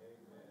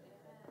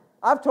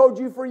 I've told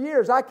you for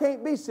years, I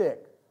can't be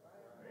sick.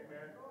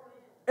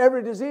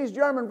 Every disease,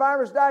 germ, and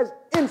virus dies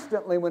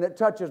instantly when it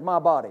touches my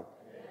body.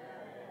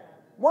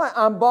 Why?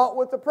 I'm bought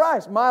with the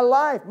price. My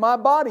life, my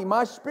body,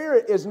 my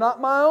spirit is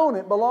not my own.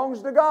 It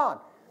belongs to God.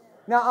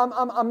 Now,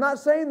 I'm not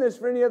saying this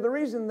for any other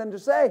reason than to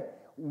say,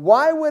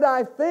 why would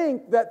I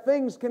think that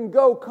things can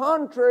go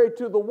contrary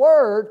to the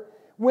Word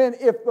when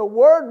if the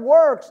Word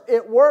works,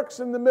 it works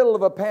in the middle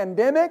of a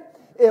pandemic,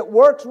 it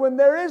works when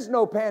there is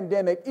no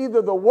pandemic.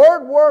 Either the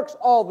Word works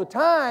all the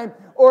time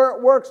or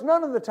it works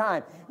none of the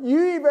time.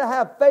 You either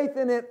have faith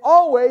in it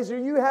always or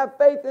you have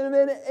faith in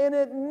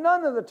it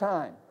none of the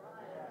time.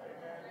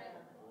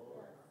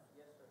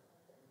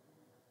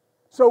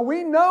 So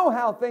we know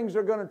how things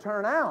are going to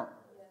turn out.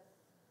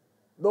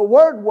 The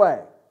Word way.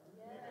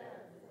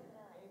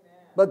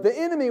 But the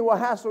enemy will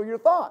hassle your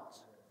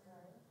thoughts.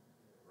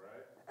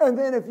 And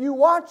then if you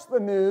watch the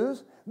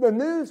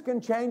news can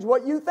change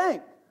what you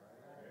think.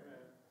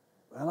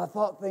 Well, I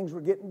thought things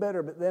were getting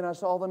better, but then I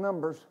saw the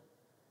numbers.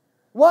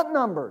 What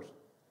numbers?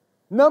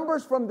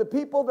 Numbers from the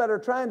people that are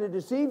trying to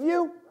deceive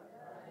you?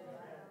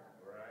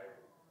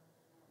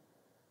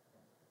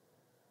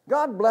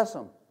 God bless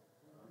them.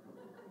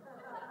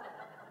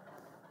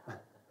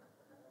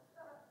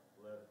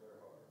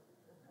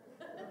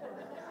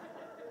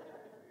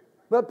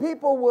 But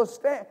people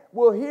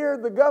will hear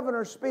the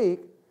governor speak,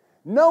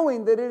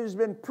 knowing that it has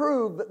been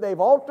proved that they've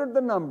altered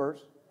the numbers,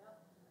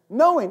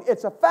 knowing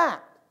it's a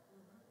fact,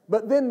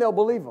 but then they'll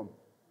believe them.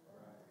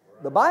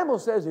 The Bible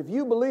says if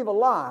you believe a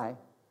lie,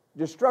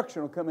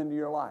 destruction will come into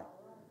your life.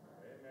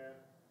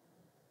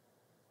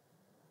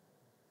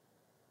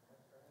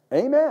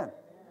 Amen.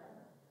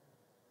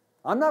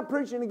 I'm not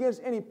preaching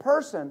against any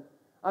person.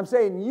 I'm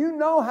saying you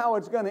know how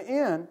it's going to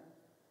end.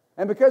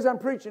 And because I'm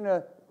preaching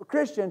to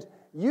Christians,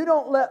 you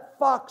don't let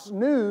Fox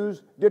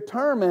News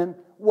determine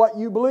what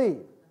you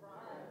believe.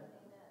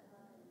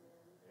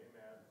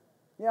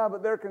 Yeah,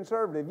 but they're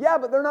conservative. Yeah,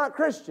 but they're not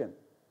Christian.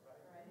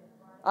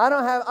 I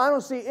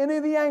don't see any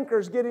of the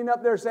anchors getting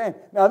up there saying,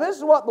 now this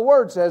is what the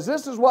Word says,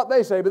 this is what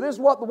they say, but this is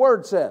what the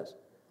Word says.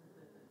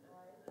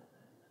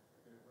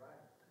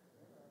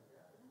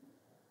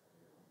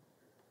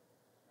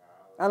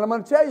 And I'm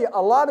going to tell you,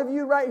 a lot of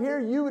you right here,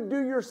 you would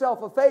do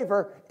yourself a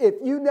favor if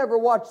you never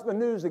watch the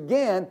news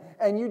again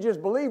and you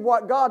just believe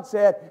what God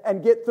said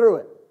and get through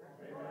it.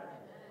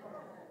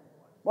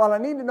 Well, I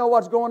need to know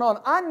what's going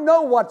on. I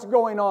know what's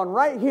going on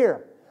right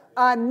here.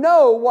 I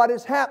know what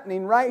is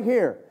happening right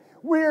here.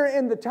 We're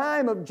in the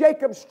time of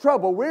Jacob's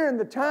trouble. We're in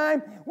the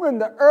time when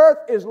the earth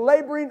is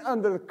laboring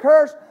under the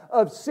curse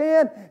of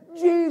sin.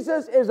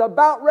 Jesus is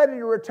about ready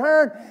to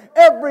return.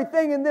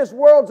 Everything in this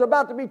world's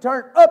about to be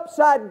turned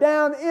upside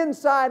down,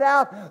 inside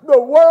out.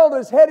 The world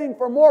is heading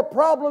for more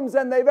problems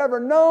than they've ever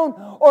known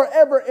or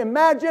ever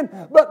imagined.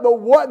 But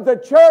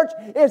the church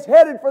is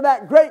headed for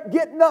that great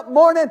getting up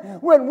morning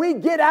when we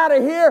get out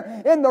of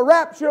here in the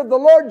rapture of the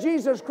Lord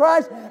Jesus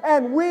Christ,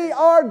 and we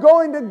are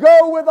going to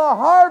go with a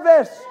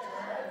harvest.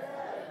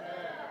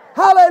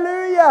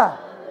 Hallelujah!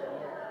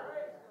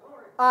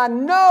 I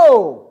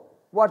know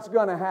what's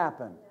going to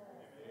happen.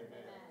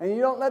 And you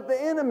don't let the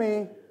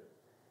enemy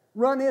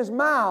run his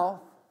mouth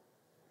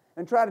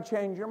and try to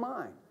change your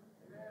mind.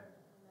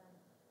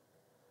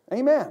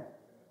 Amen.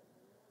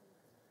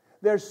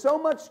 There's so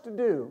much to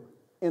do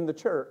in the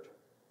church,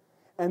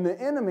 and the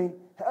enemy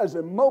has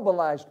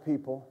immobilized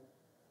people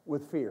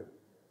with fear.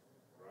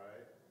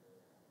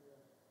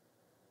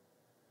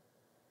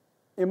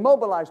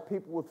 Immobilized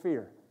people with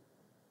fear.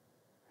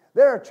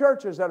 There are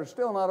churches that are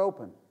still not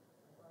open.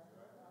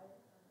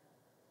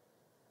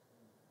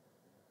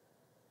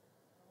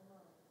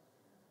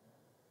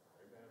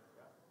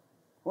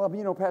 Well,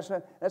 you know,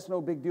 Pastor, that's no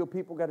big deal.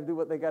 People got to do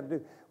what they got to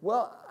do.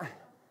 Well,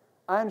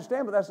 I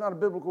understand, but that's not a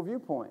biblical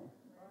viewpoint.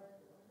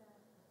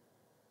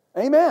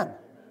 Amen.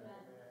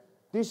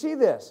 Do you see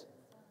this?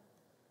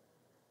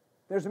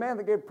 There's a man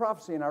that gave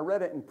prophecy, and I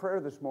read it in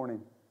prayer this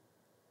morning.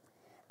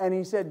 And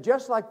he said,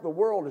 just like the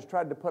world has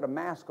tried to put a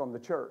mask on the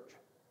church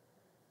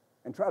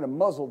and try to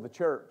muzzle the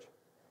church,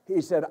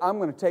 he said, I'm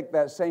going to take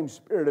that same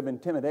spirit of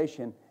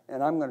intimidation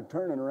and I'm going to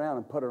turn it around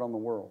and put it on the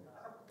world.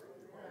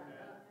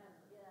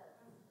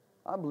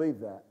 I believe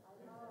that.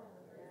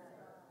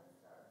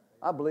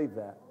 I believe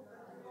that.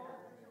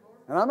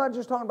 And I'm not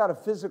just talking about a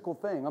physical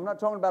thing. I'm not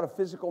talking about a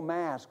physical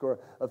mask or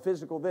a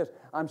physical this.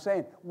 I'm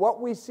saying what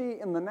we see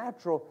in the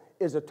natural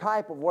is a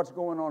type of what's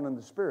going on in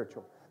the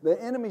spiritual.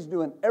 The enemy's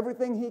doing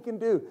everything he can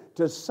do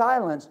to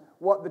silence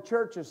what the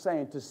church is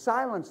saying, to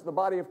silence the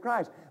body of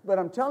Christ. But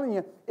I'm telling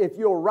you, if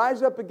you'll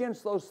rise up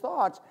against those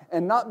thoughts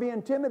and not be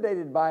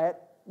intimidated by it,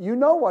 you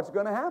know what's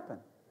going to happen.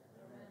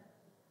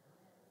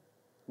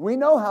 We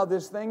know how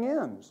this thing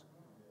ends.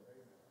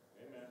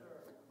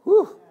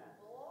 Whew.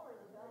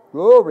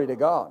 Glory to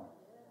God.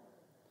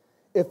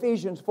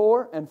 Ephesians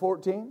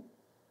 4:14,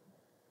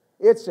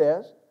 it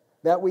says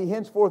that we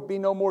henceforth be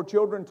no more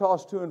children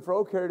tossed to and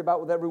fro, carried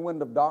about with every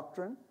wind of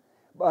doctrine,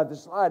 by the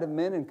sleight of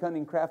men and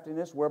cunning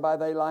craftiness, whereby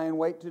they lie in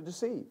wait to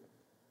deceive.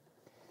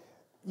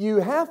 You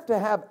have to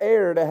have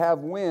air to have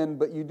wind,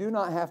 but you do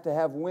not have to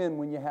have wind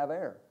when you have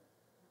air.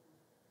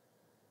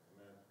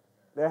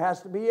 There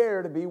has to be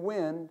air to be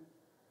wind,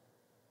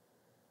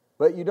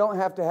 but you don't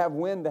have to have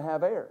wind to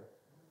have air.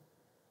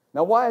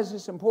 Now, why is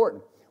this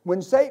important?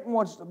 When Satan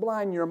wants to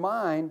blind your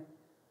mind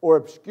or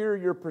obscure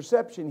your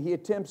perception, he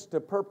attempts to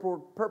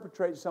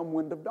perpetrate some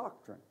wind of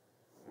doctrine.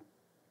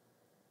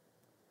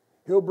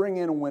 He'll bring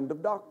in a wind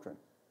of doctrine.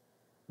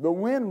 The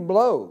wind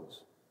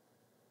blows.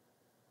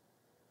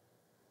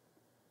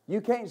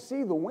 You can't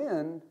see the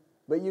wind,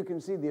 but you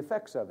can see the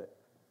effects of it.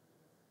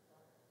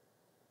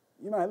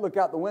 You might look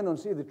out the window and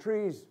see the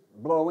trees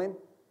blowing,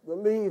 the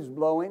leaves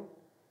blowing,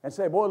 and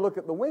say, boy, look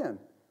at the wind.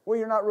 Well,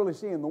 you're not really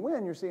seeing the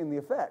wind, you're seeing the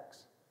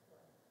effects.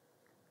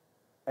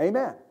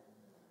 Amen.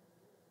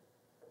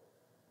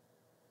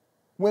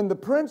 When the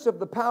prince of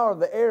the power of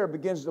the air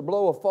begins to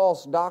blow a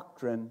false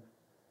doctrine,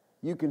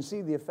 you can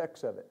see the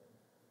effects of it.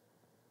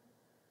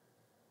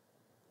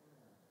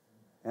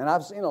 And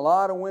I've seen a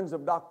lot of winds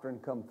of doctrine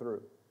come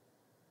through.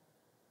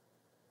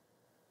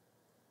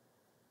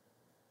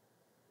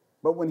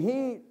 But when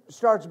he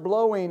starts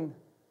blowing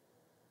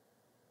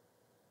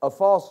a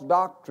false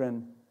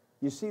doctrine,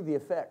 you see the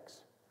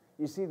effects.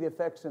 You see the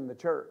effects in the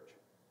church.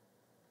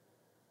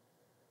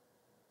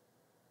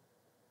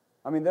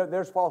 I mean,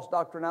 there's false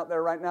doctrine out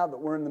there right now that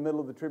we're in the middle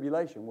of the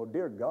tribulation. Well,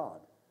 dear God,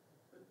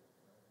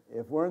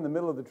 if we're in the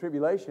middle of the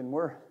tribulation,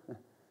 we're,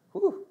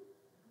 whew.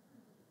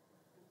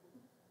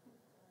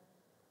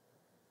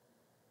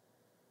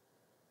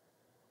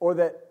 Or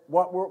that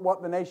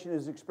what the nation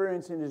is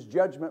experiencing is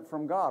judgment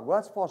from God. Well,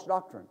 that's false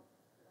doctrine.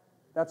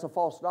 That's a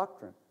false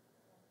doctrine.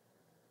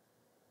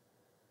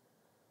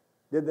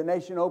 Did the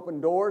nation open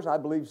doors? I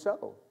believe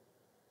so.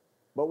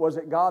 But was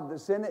it God that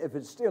sent it? If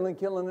it's stealing,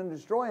 killing, and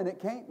destroying, it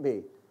can't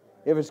be.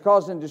 If it's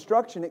causing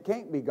destruction, it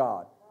can't be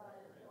God.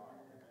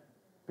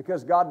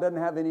 Because God doesn't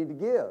have any to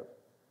give.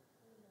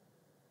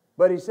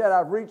 But he said,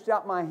 I've reached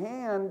out my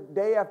hand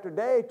day after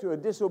day to a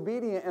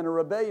disobedient and a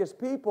rebellious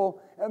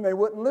people, and they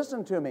wouldn't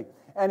listen to me.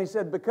 And he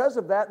said, because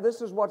of that,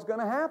 this is what's going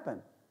to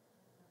happen.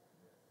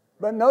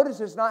 But notice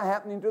it's not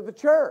happening to the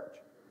church.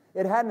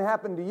 It hadn't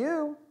happened to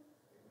you.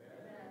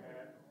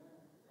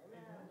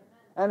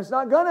 And it's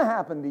not going to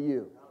happen to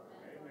you.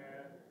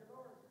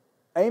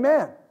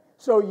 Amen.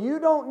 So you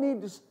don't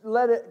need to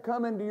let it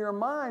come into your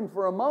mind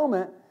for a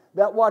moment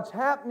that what's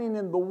happening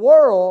in the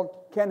world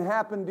can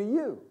happen to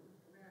you.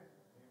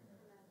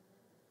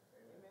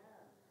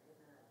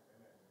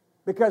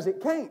 Because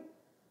it can't.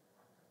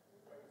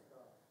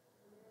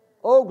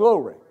 Oh,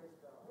 glory.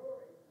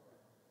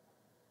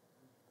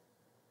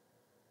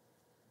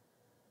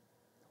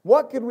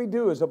 What could we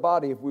do as a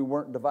body if we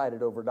weren't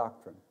divided over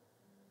doctrine?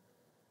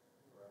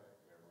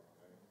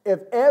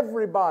 If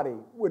everybody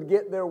would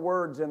get their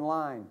words in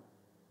line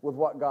with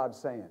what God's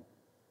saying.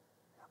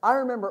 I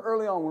remember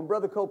early on when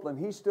Brother Copeland,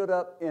 he stood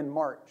up in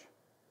March.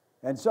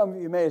 And some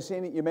of you may have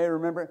seen it, you may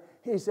remember it.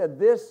 He said,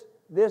 this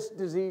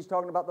disease,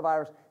 talking about the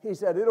virus, he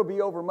said, it'll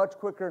be over much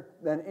quicker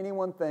than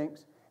anyone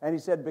thinks. And he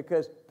said,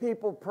 because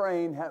people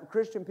praying,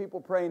 Christian people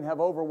praying have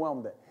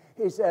overwhelmed it.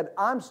 He said,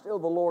 I'm still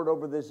the Lord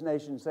over this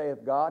nation,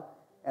 saith God.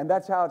 And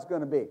that's how it's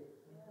going to be.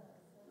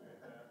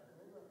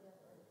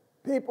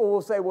 People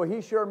will say, well,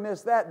 he sure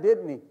missed that,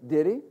 didn't he?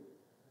 Did he?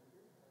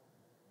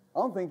 I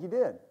don't think he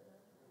did.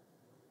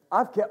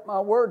 I've kept my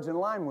words in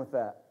line with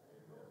that.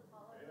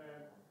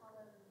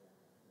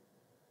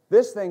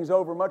 This thing's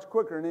over much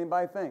quicker than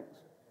anybody thinks.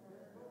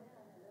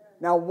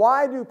 Now,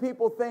 why do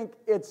people think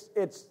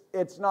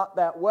it's not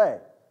that way?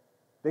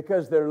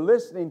 Because they're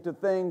listening to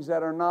things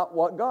that are not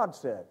what God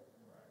said.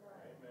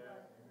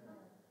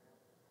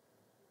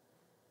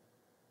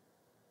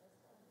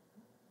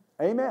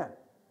 Amen.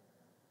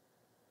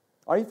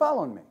 Are you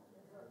following me?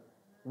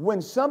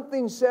 When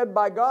something's said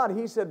by God,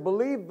 He said,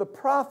 believe the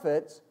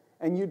prophets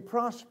and you'd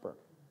prosper.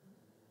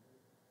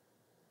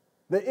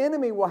 The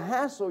enemy will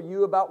hassle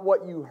you about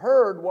what you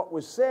heard, what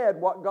was said,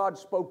 what God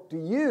spoke to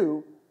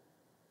you,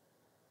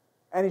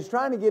 and he's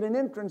trying to get an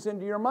entrance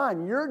into your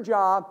mind. Your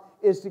job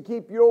is to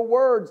keep your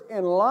words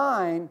in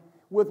line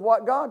with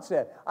what God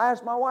said. I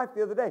asked my wife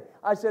the other day,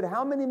 I said,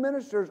 how many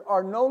ministers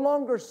are no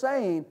longer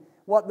saying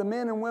what the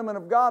men and women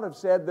of God have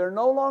said? They're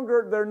no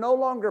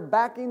longer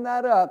backing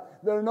that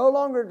up. They're no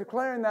longer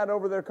declaring that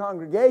over their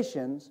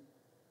congregations.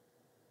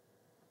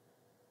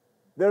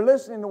 They're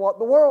listening to what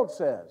the world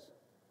says.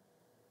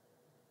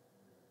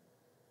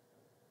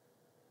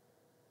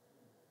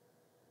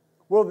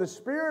 Well, the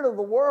spirit of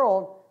the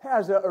world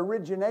has an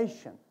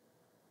origination,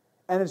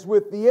 and it's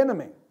with the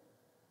enemy.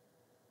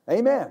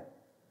 Amen.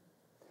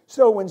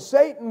 So when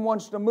Satan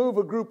wants to move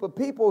a group of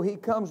people, he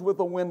comes with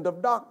a wind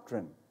of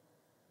doctrine.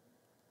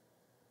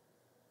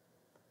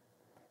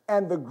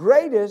 And the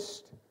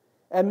greatest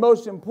and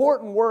most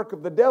important work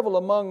of the devil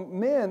among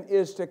men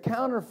is to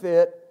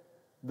counterfeit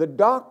the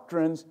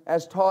doctrines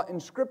as taught in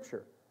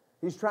Scripture.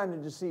 He's trying to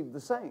deceive the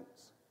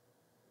saints.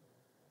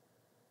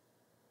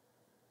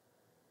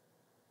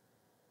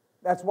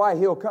 That's why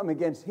he'll come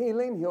against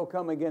healing, he'll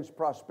come against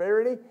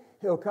prosperity,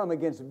 he'll come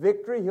against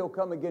victory, he'll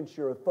come against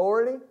your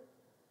authority.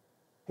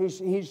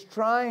 He's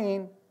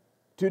trying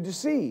to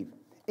deceive.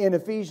 In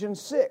Ephesians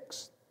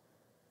 6,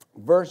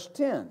 verse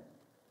 10,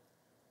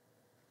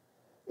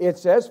 it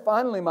says,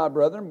 finally, my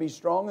brethren, be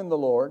strong in the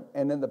Lord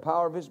and in the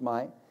power of His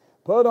might.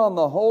 Put on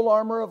the whole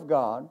armor of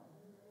God,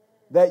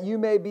 that you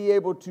may be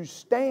able to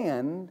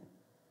stand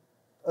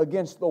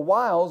against the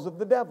wiles of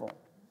the devil.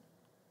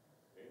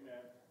 Amen.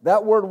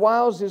 That word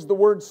wiles is the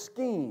word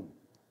scheme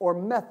or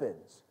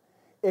methods.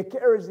 It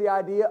carries the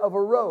idea of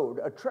a road,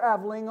 a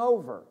traveling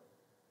over.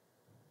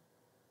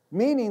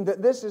 Meaning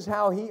that this is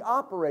how he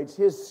operates.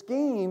 His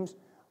schemes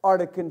are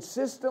to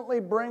consistently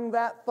bring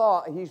that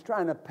thought. He's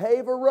trying to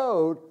pave a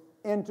road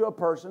into a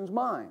person's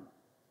mind.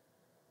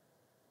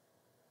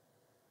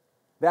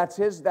 That's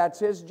his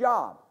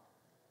job.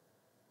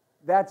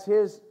 That's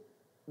his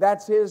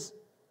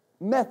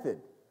method,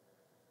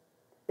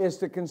 is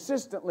to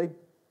consistently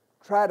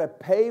try to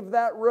pave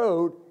that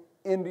road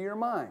into your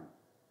mind.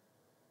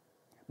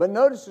 But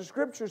notice the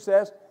Scripture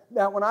says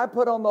that when I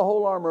put on the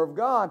whole armor of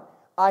God,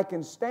 I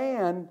can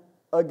stand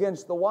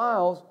against the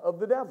wiles of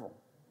the devil.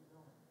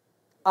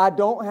 I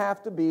don't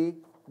have to be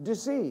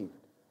deceived.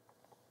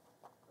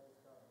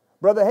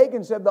 Brother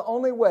Hagin said the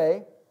only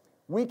way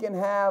we can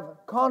have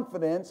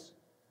confidence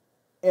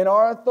in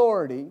our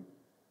authority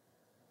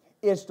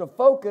is to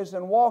focus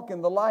and walk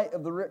in the light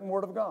of the written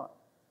Word of God.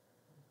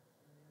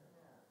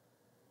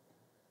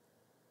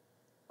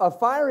 A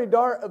fiery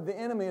dart of the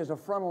enemy is a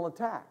frontal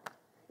attack.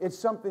 It's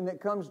something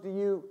that comes to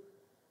you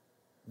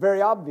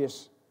very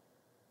obvious.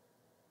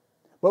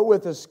 But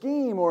with a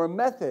scheme or a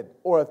method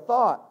or a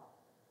thought,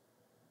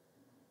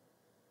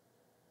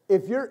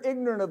 if you're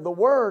ignorant of the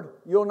Word,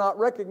 you'll not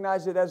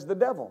recognize it as the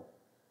devil.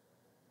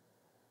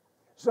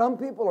 Some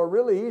people are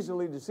really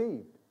easily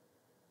deceived.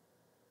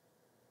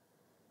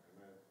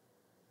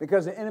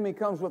 Because the enemy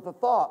comes with a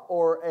thought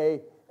or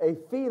a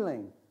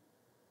feeling,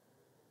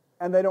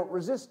 and they don't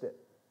resist it.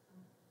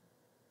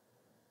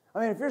 I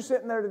mean, if you're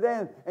sitting there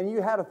today and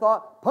you had a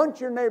thought, punch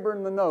your neighbor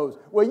in the nose.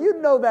 Well, you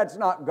know that's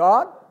not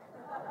God.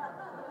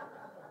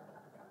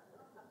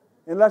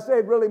 Unless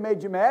they'd really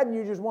made you mad and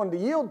you just wanted to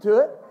yield to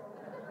it.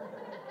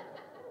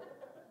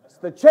 It's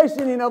the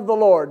chastening of the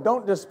Lord.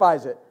 Don't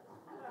despise it.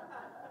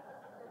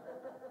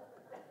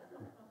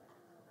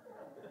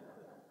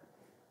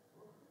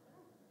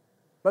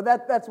 But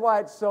that's why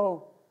it's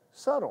so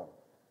subtle.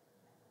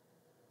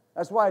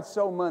 That's why it's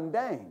so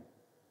mundane.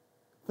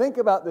 Think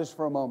about this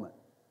for a moment.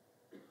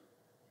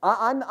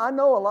 I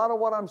know a lot of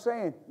what I'm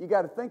saying you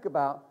got to think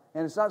about,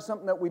 and it's not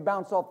something that we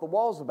bounce off the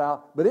walls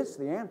about, but it's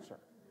the answer.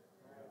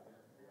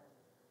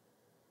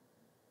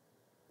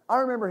 I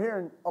remember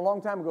hearing a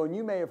long time ago, and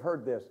you may have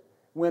heard this,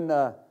 when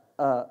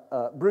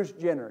Bruce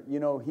Jenner,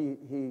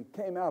 he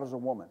came out as a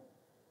woman.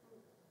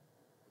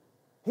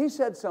 He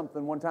said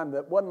something one time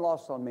that wasn't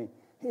lost on me.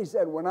 He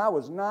said, when I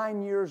was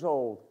 9 years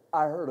old,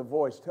 I heard a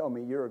voice tell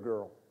me, you're a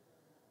girl.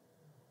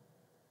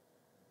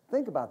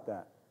 Think about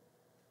that.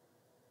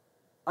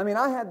 I mean,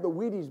 I had the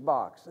Wheaties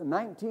box in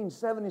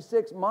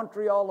 1976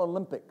 Montreal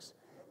Olympics.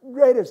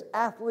 Greatest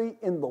athlete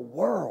in the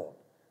world.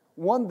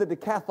 Won the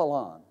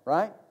decathlon,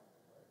 right?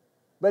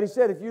 But he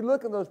said, if you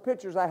look at those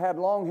pictures, I had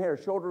long hair,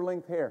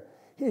 shoulder-length hair.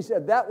 He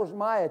said, that was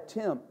my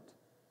attempt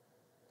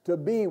to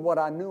be what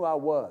I knew I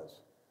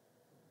was.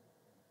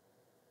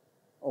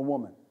 A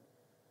woman.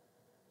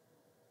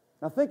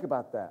 Now think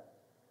about that.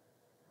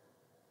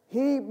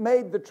 He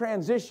made the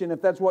transition,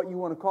 if that's what you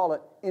want to call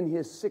it, in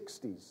his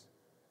 60s.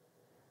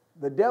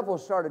 The devil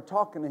started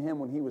talking to him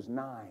when he was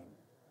 9. Right.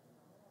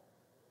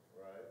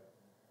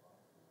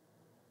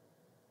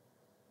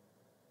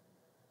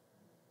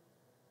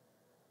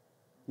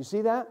 You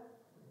see that?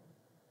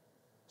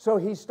 So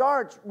he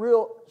starts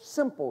real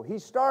simple. He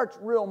starts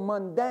real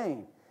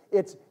mundane.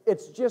 It's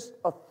just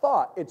a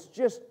thought. It's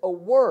just a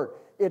word.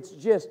 It's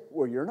just,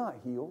 well, you're not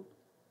healed.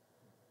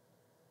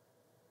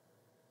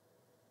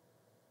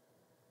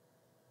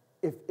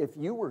 If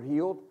you were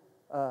healed,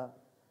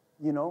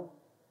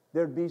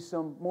 there'd be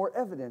some more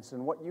evidence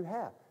in what you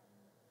have.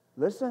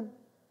 Listen,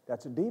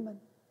 that's a demon.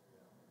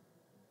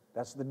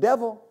 That's the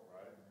devil.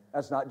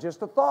 That's not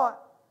just a thought.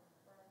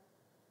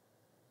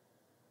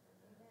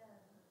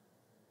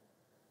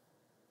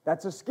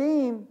 That's a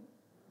scheme.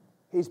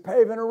 He's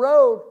paving a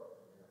road.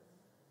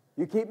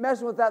 You keep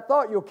messing with that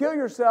thought, you'll kill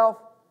yourself.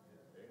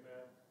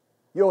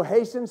 You'll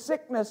hasten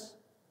sickness.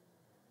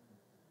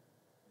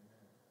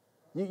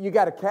 You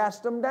got to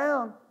cast them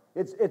down.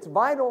 It's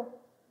vital.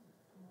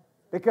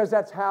 Because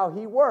that's how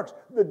he works.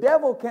 The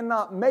devil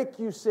cannot make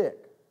you sick.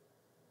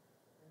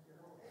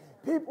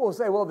 People will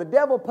say, well, the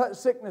devil put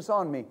sickness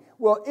on me.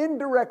 Well,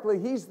 indirectly,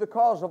 he's the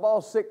cause of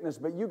all sickness,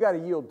 but you got to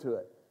yield to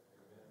it.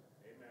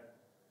 Amen.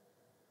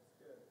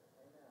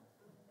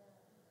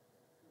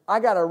 I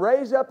got to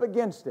raise up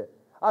against it.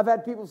 I've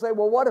had people say,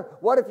 well,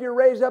 what if you're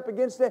raised up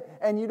against it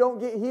and you don't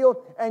get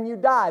healed and you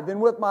die? Then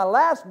with my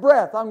last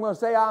breath, I'm going to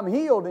say I'm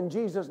healed in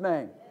Jesus'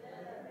 name.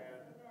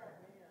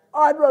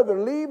 I'd rather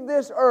leave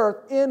this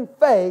earth in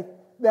faith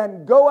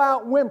than go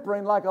out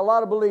whimpering like a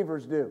lot of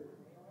believers do.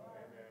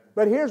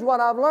 But here's what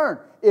I've learned.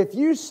 If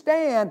you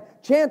stand,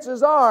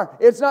 chances are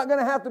it's not going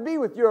to have to be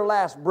with your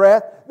last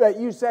breath that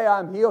you say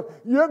I'm healed.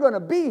 You're going to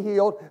be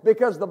healed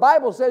because the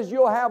Bible says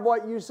you'll have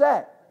what you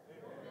say.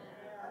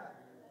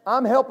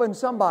 I'm helping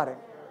somebody.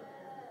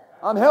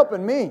 I'm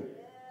helping me.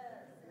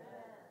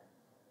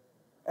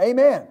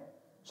 Amen.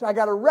 So I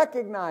got to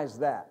recognize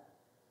that.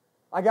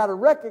 I got to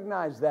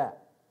recognize that.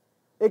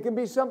 It can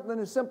be something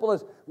as simple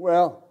as,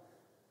 well,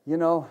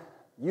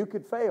 you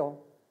could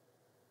fail.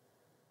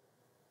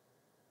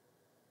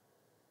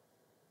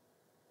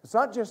 It's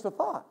not just a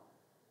thought.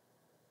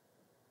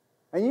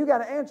 And you got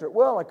to answer it.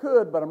 Well, I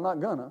could, but I'm not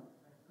gonna.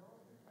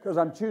 Because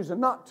I'm choosing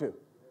not to.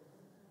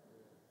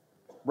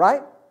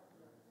 Right?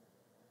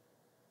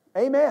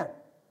 Amen.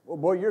 Well,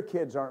 boy, your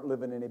kids aren't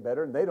living any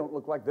better, and they don't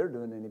look like they're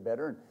doing any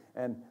better.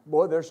 And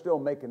boy, they're still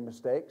making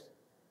mistakes.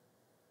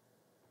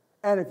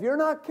 And if you're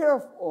not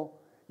careful,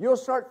 you'll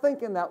start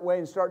thinking that way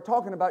and start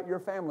talking about your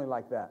family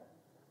like that.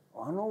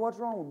 I don't know what's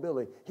wrong with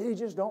Billy. He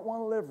just don't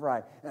want to live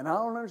right. And I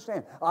don't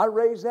understand. I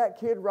raised that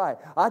kid right.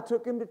 I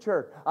took him to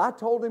church. I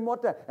told him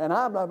what to, and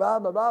I blah, blah,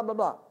 blah, blah, blah,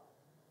 blah.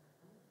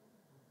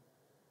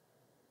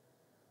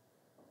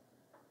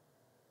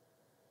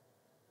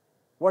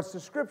 What's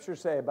the Scripture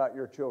say about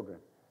your children?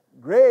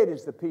 Great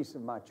is the peace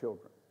of my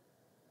children.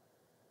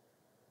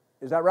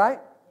 Is that right?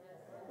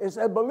 Yes. It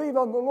said, believe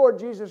on the Lord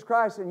Jesus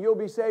Christ and you'll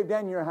be saved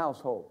and your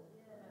household.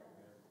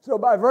 So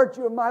by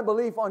virtue of my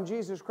belief on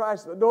Jesus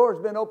Christ, the door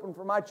has been opened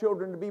for my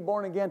children to be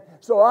born again.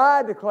 So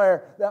I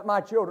declare that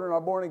my children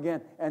are born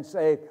again and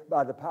saved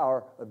by the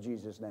power of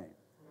Jesus' name.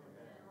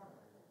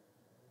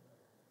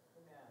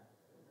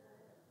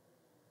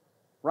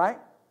 Right?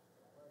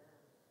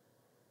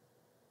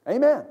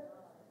 Amen.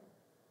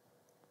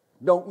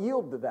 Don't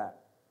yield to that.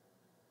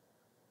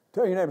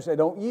 Tell your neighbor, say,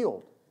 don't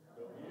yield.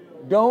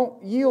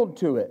 Don't yield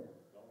to it.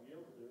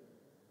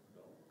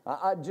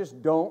 I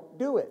just don't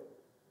do it.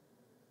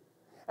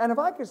 And if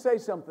I could say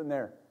something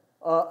there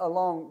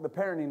along the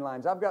parenting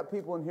lines, I've got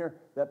people in here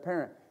that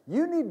parent.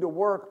 You need to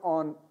work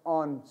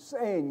on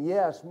saying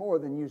yes more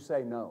than you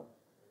say no.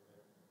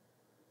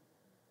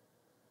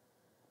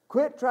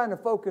 Quit trying to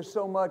focus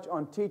so much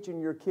on teaching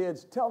your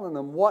kids, telling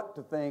them what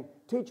to think.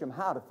 Teach them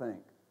how to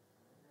think.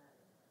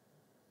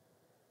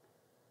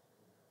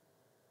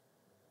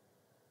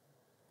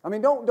 I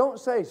mean, don't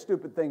say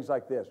stupid things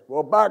like this.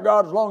 Well, by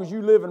God, as long as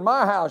you live in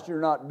my house, you're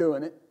not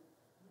doing it.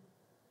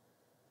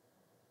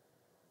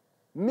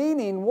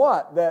 Meaning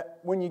what? That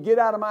when you get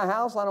out of my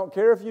house, I don't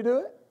care if you do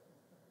it?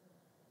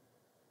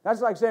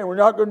 That's like saying, we're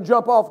not going to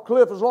jump off a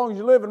cliff as long as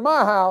you live in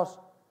my house.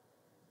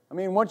 I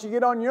mean, once you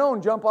get on your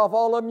own, jump off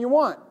all of them you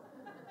want.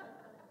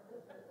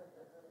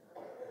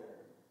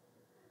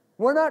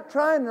 We're not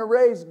trying to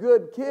raise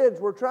good kids.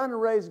 We're trying to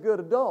raise good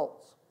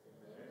adults.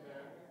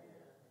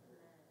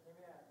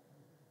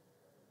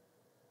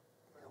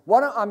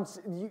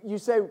 You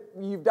say,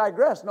 you've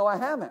digressed. No, I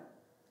haven't.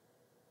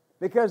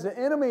 Because the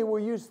enemy will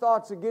use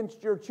thoughts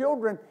against your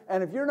children,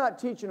 and if you're not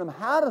teaching them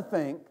how to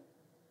think,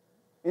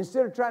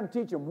 instead of trying to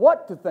teach them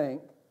what to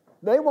think,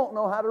 they won't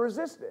know how to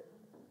resist it.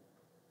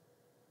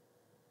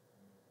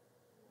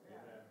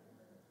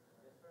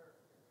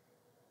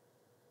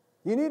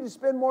 You need to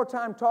spend more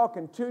time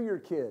talking to your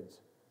kids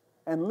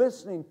and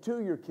listening to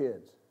your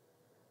kids.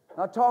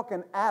 Not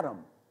talking at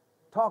them,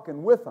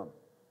 talking with them.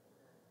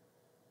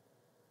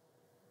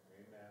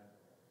 Amen.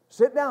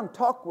 Sit down and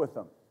talk with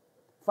them.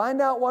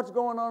 Find out what's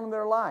going on in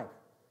their life.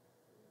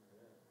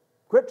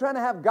 Quit trying to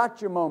have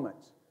gotcha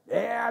moments.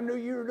 Yeah, I knew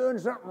you were doing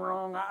something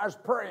wrong. I was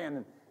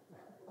praying.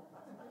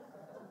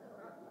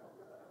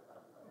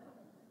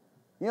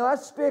 You know,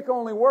 that stick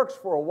only works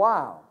for a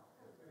while.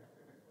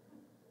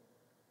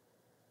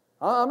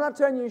 I'm not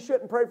telling you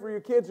shouldn't pray for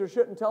your kids or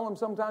shouldn't tell them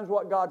sometimes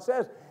what God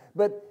says.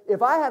 But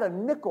if I had a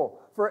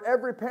nickel for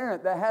every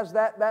parent that has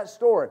that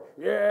story,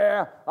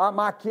 yeah,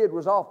 my kid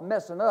was off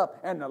messing up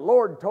and the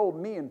Lord told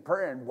me in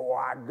prayer, and boy,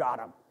 I got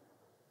him.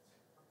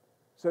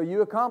 So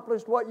you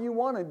accomplished what you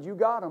wanted, you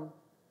got him.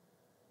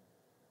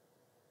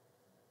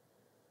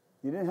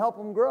 You didn't help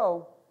them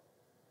grow.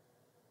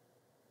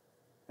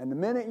 And the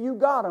minute you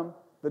got them,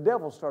 the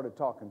devil started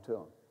talking to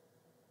them.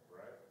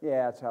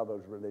 Yeah, that's how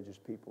those religious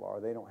people are.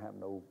 They don't have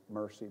no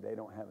mercy. They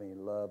don't have any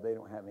love. They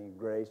don't have any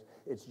grace.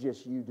 It's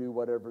just you do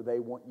whatever they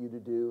want you to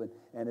do,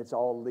 and it's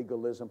all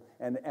legalism.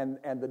 And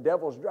the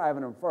devil's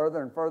driving them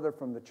further and further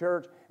from the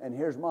church, and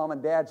here's mom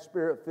and dad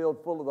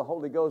spirit-filled, full of the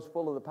Holy Ghost,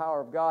 full of the power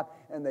of God,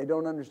 and they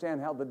don't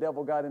understand how the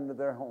devil got into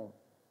their home.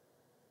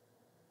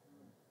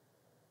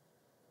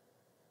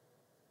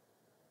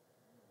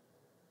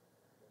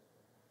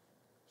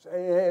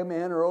 Say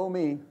amen or oh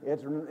me.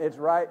 It's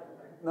right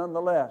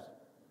nonetheless.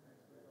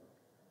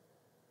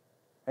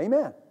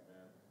 Amen.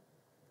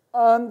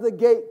 I'm the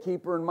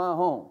gatekeeper in my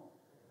home.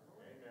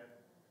 Amen.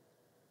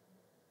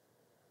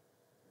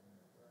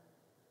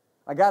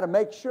 I got to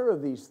make sure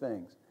of these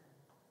things.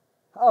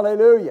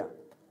 Hallelujah.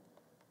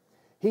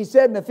 He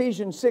said in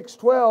Ephesians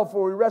 6:12,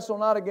 for we wrestle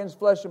not against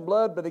flesh and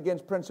blood, but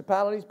against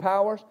principalities,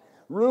 powers,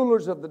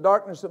 rulers of the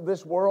darkness of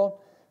this world,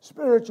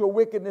 spiritual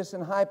wickedness in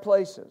high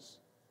places.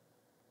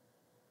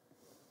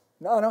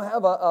 Now,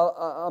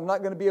 I'm not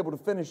going to be able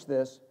to finish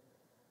this.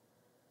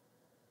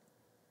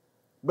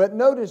 But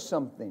notice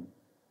something.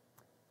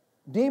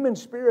 Demon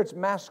spirits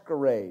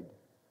masquerade.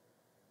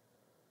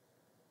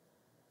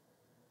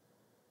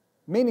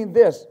 Meaning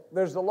this,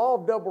 there's the law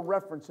of double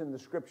reference in the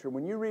Scripture.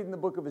 When you read in the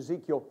book of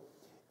Ezekiel,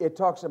 it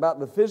talks about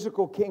the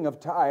physical king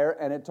of Tyre,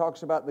 and it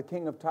talks about the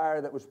king of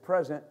Tyre that was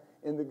present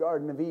in the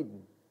Garden of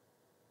Eden.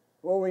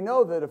 Well, we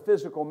know that a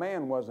physical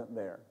man wasn't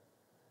there.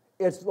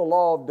 It's the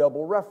law of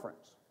double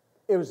reference.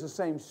 It was the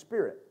same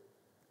spirit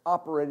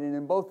operating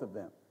in both of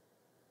them.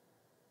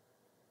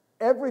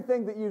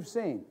 Everything that you've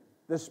seen,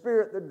 the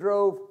spirit that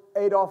drove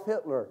Adolf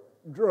Hitler,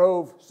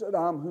 drove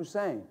Saddam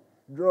Hussein,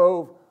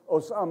 drove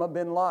Osama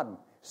bin Laden.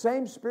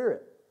 Same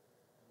spirit.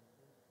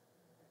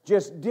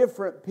 Just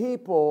different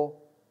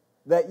people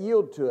that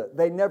yield to it.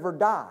 They never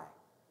die.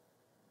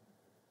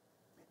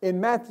 In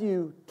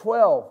Matthew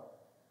 12,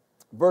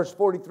 verse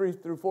 43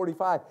 through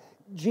 45,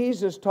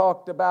 Jesus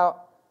talked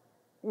about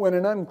when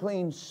an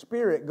unclean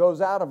spirit goes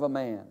out of a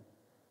man,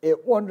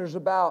 it wanders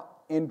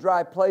about in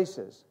dry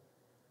places.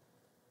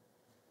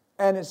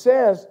 And it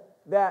says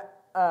that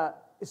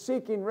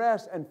seeking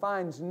rest and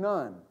finds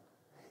none.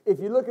 If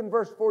you look in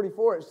verse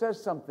 44, it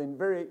says something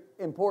very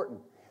important.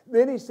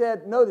 Then he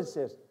said, notice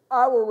this,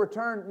 I will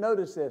return,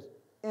 notice this,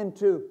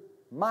 into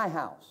my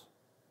house.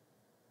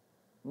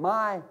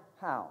 My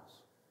house.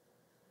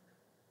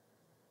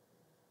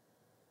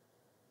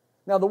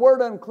 Now the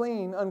word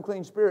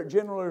unclean spirit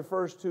generally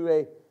refers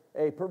to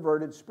a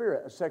perverted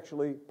spirit, a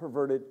sexually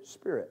perverted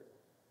spirit.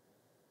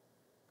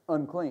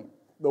 Unclean.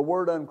 The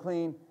word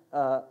unclean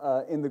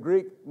in the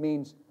Greek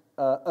means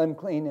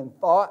unclean in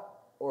thought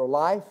or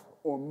life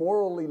or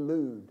morally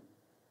lewd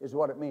is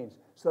what it means.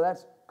 So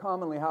that's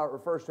commonly how it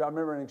refers to. I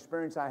remember an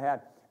experience I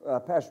had.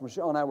 Pastor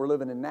Michelle and I were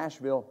living in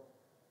Nashville,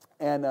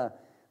 and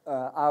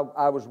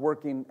I was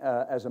working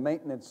as a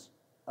maintenance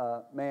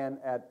man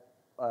at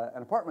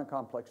an apartment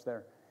complex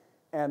there.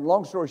 And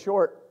long story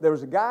short, there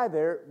was a guy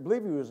there, I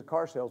believe he was a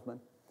car salesman,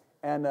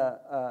 and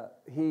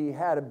he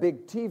had a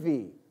big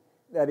TV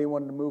that he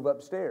wanted to move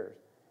upstairs.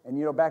 And,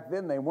 you know, back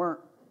then they weren't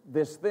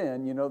this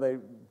thin, you know, they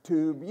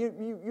tube,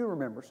 you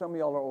remember, some of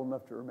y'all are old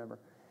enough to remember.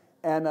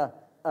 And,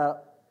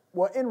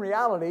 well, in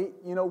reality,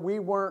 you know, we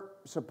weren't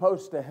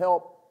supposed to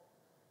help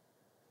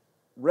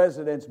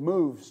residence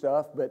move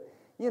stuff, but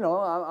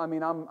I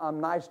mean, I'm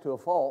nice to a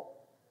fault.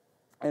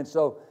 And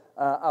so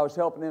I was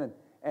helping him.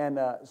 And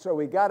so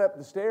we got up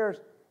the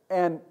stairs.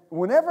 And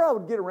whenever I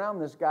would get around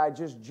this guy,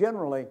 just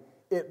generally,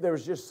 there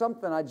was just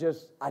something I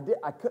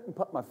couldn't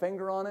put my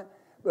finger on it.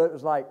 But it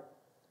was like,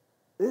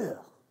 ugh.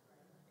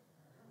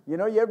 You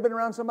ever been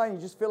around somebody and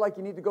you just feel like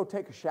you need to go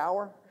take a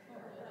shower?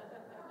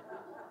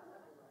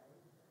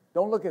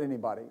 Don't look at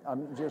anybody.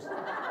 I'm just...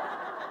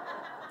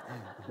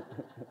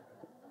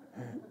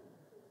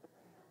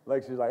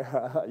 Lexi's like,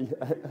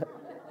 yeah.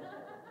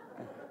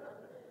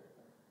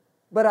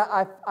 But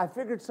I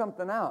figured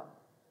something out.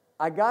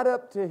 I got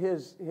up to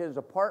his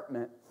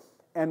apartment,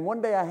 and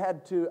one day I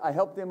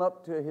helped him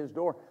up to his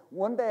door.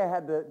 One day I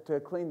had to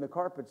clean the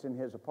carpets in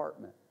his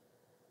apartment.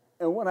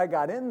 And when I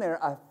got in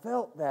there, I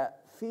felt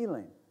that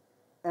feeling.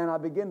 And I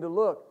began to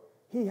look.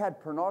 He had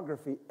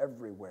pornography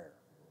everywhere.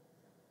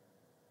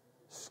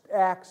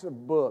 Stacks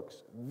of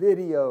books,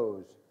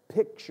 videos,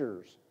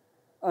 pictures.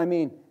 I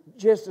mean,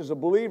 just as a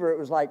believer, it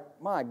was like,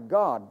 my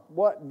God,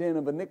 what den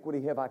of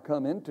iniquity have I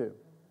come into?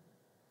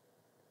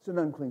 It's an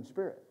unclean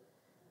spirit.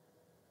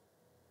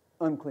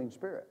 Unclean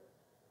spirit.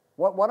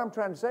 What I'm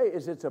trying to say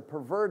is it's a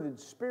perverted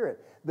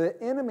spirit. The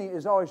enemy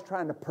is always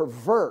trying to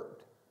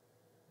pervert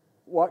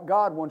what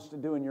God wants to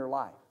do in your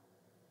life.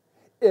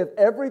 If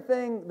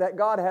everything that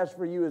God has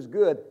for you is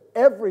good,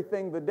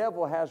 everything the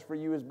devil has for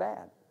you is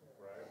bad.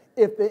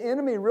 If the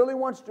enemy really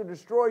wants to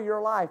destroy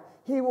your life,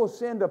 he will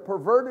send a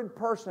perverted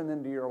person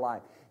into your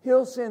life.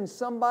 He'll send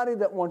somebody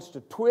that wants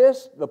to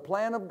twist the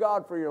plan of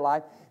God for your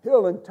life.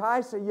 He'll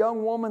entice a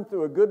young woman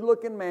through a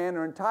good-looking man,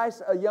 or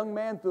entice a young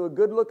man through a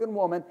good-looking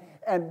woman,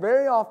 and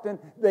very often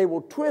they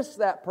will twist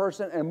that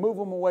person and move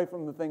them away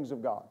from the things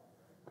of God.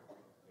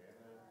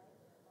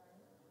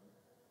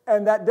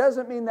 And that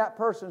doesn't mean that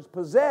person's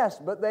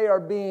possessed, but they are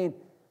being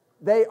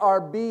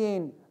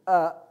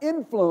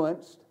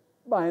influenced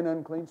by an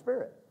unclean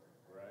spirit.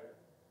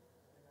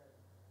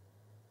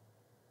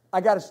 I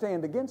got to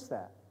stand against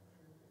that.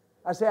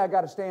 I say I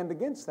got to stand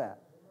against that.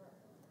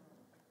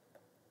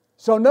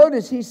 So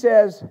notice he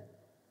says,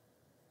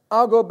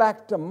 I'll go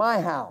back to my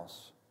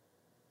house.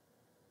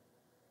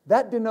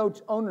 That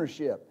denotes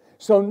ownership.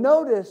 So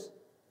notice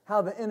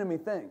how the enemy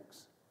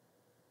thinks.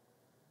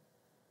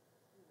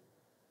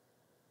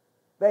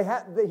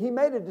 He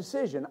made a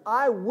decision.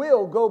 I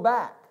will go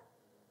back.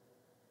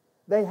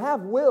 They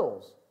have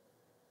wills.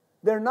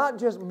 They're not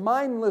just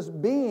mindless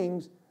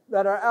beings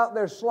that are out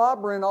there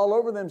slobbering all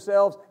over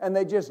themselves and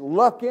they just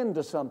luck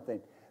into something.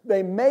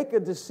 They make a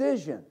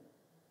decision.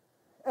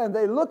 And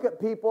they look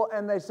at people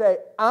and they say,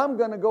 I'm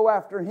going to go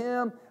after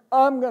him,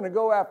 I'm going to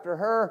go after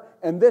her,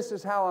 and this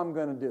is how I'm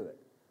going to do it.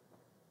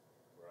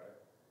 Right.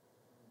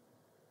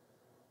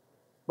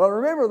 But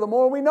remember, the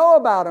more we know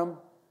about them,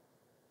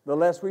 the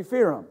less we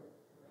fear them.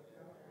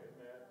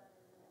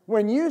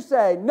 When you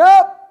say,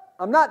 nope,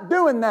 I'm not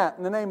doing that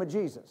in the name of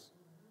Jesus,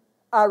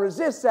 I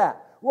resist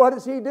that. What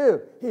does he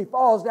do? He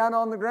falls down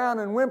on the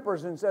ground and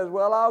whimpers and says,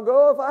 well, I'll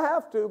go if I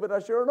have to, but I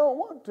sure don't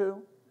want to.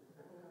 Amen.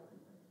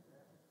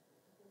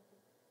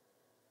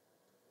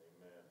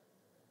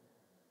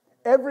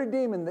 Every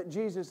demon that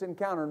Jesus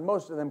encountered,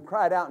 most of them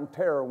cried out in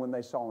terror when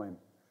they saw him.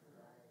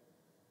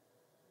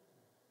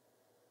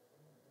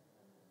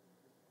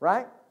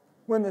 Right?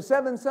 When the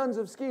 7 sons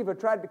of Sceva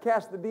tried to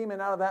cast the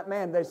demon out of that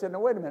man, they said, no,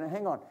 wait a minute,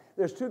 hang on.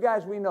 There's 2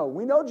 guys we know.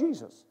 We know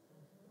Jesus.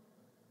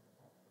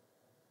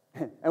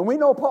 And we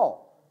know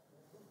Paul.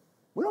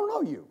 We don't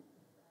know you.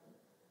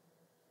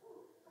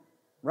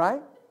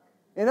 Right?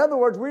 In other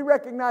words, we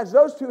recognize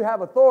those 2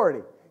 have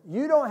authority.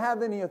 You don't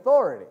have any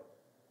authority.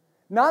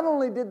 Not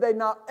only did they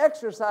not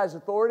exercise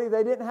authority,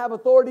 they didn't have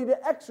authority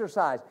to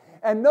exercise.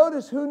 And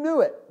notice who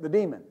knew it? The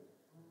demon.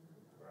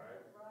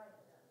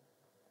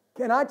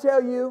 Can I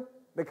tell you,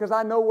 because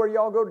I know where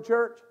y'all go to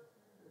church,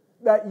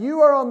 that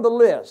you are on the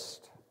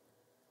list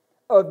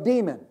of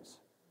demons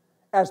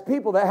as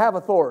people that have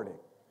authority.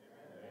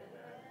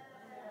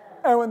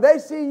 And when they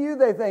see you,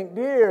 they think,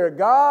 dear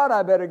God,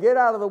 I better get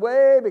out of the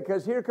way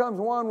because here comes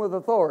one with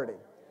authority.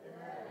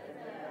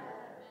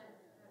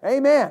 Amen.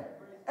 Amen.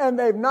 And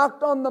they've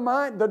knocked on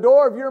the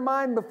door of your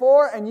mind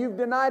before and you've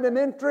denied them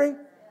entry.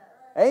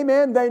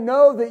 Amen. They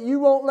know that you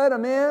won't let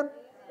them in.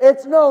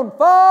 It's known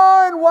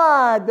far and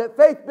wide that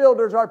faith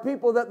builders are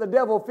people that the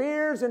devil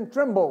fears and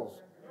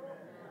trembles.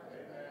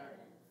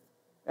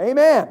 Amen.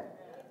 Amen.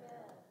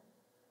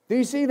 Do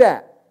you see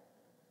that?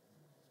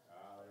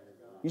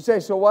 You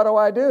say, so what do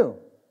I do?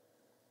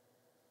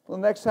 Well,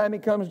 next time he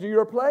comes to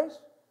your place,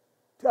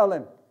 tell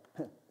him,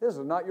 this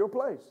is not your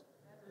place.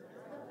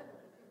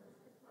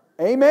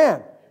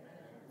 Amen.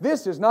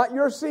 This is not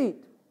your seat.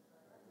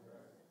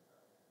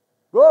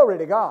 Glory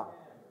to God.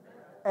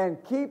 And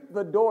keep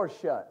the door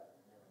shut.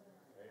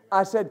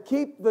 I said,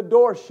 keep the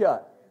door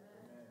shut.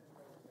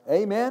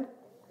 Amen.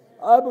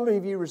 I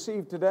believe you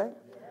received today.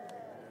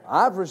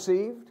 I've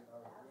received.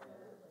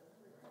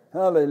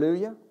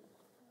 Hallelujah.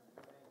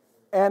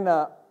 And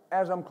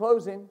as I'm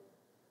closing,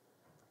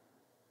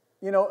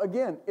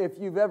 again, if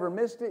you've ever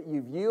missed it,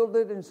 you've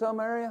yielded in some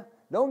area,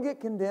 don't get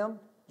condemned.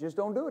 just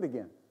don't do it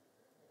again.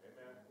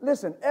 Amen.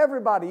 Listen,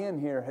 everybody in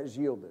here has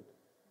yielded.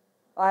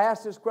 I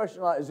asked this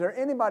question a lot. Is there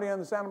anybody on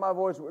the sound of my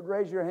voice who would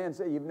raise your hand and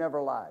say you've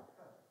never lied?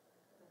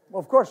 Well,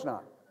 of course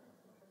not.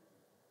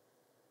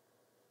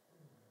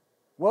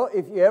 Well,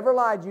 if you ever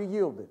lied, you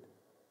yielded.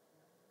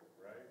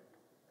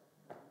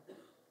 Right.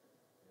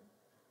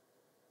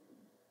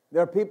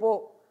 There are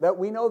people that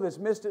we know that's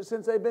missed it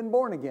since they've been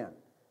born again.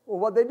 Well,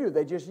 what'd they do?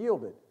 They just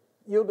yielded.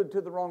 Yielded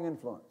to the wrong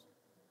influence.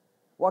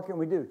 What can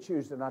we do?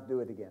 Choose to not do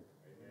it again.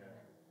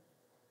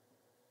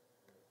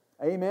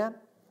 Amen. Amen?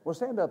 Well,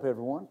 stand up,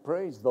 everyone.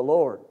 Praise the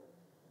Lord.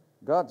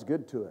 God's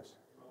good to us.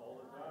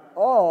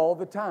 All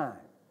the time.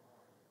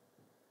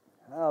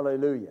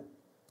 Hallelujah.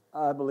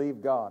 I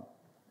believe God.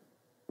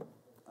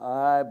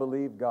 I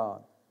believe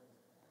God.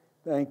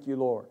 Thank you,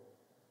 Lord.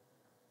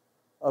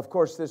 Of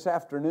course, this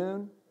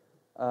afternoon,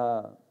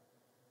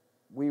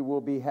 we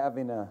will be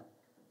having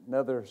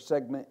another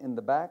segment in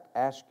the back,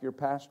 Ask Your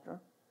Pastor.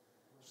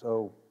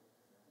 So,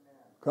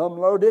 come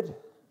loaded.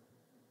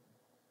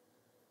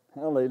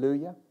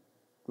 Hallelujah.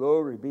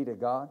 Glory be to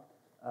God.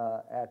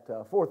 At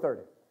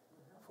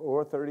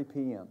 4:30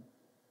 p.m.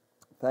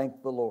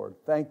 Thank the Lord.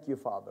 Thank you,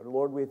 Father.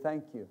 Lord, we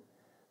thank you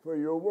for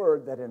your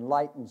word that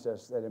enlightens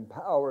us, that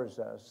empowers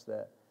us,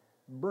 that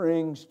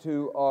brings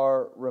to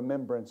our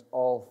remembrance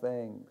all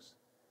things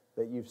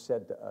that you've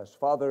said to us.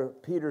 Father,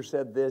 Peter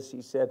said this.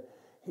 He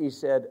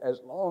said,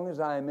 as long as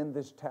I am in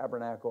this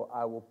tabernacle,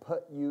 I will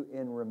put you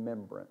in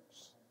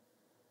remembrance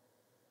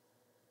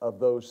of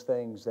those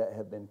things that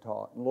have been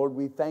taught. And Lord,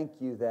 we thank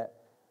you that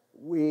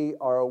we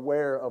are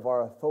aware of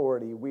our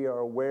authority. We are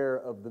aware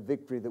of the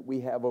victory that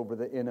we have over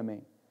the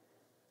enemy.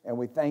 And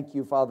we thank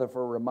you, Father,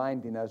 for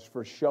reminding us,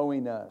 for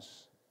showing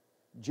us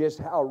just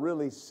how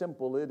really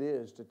simple it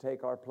is to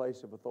take our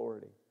place of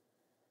authority.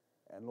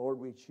 And Lord,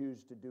 we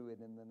choose to do it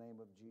in the name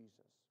of Jesus.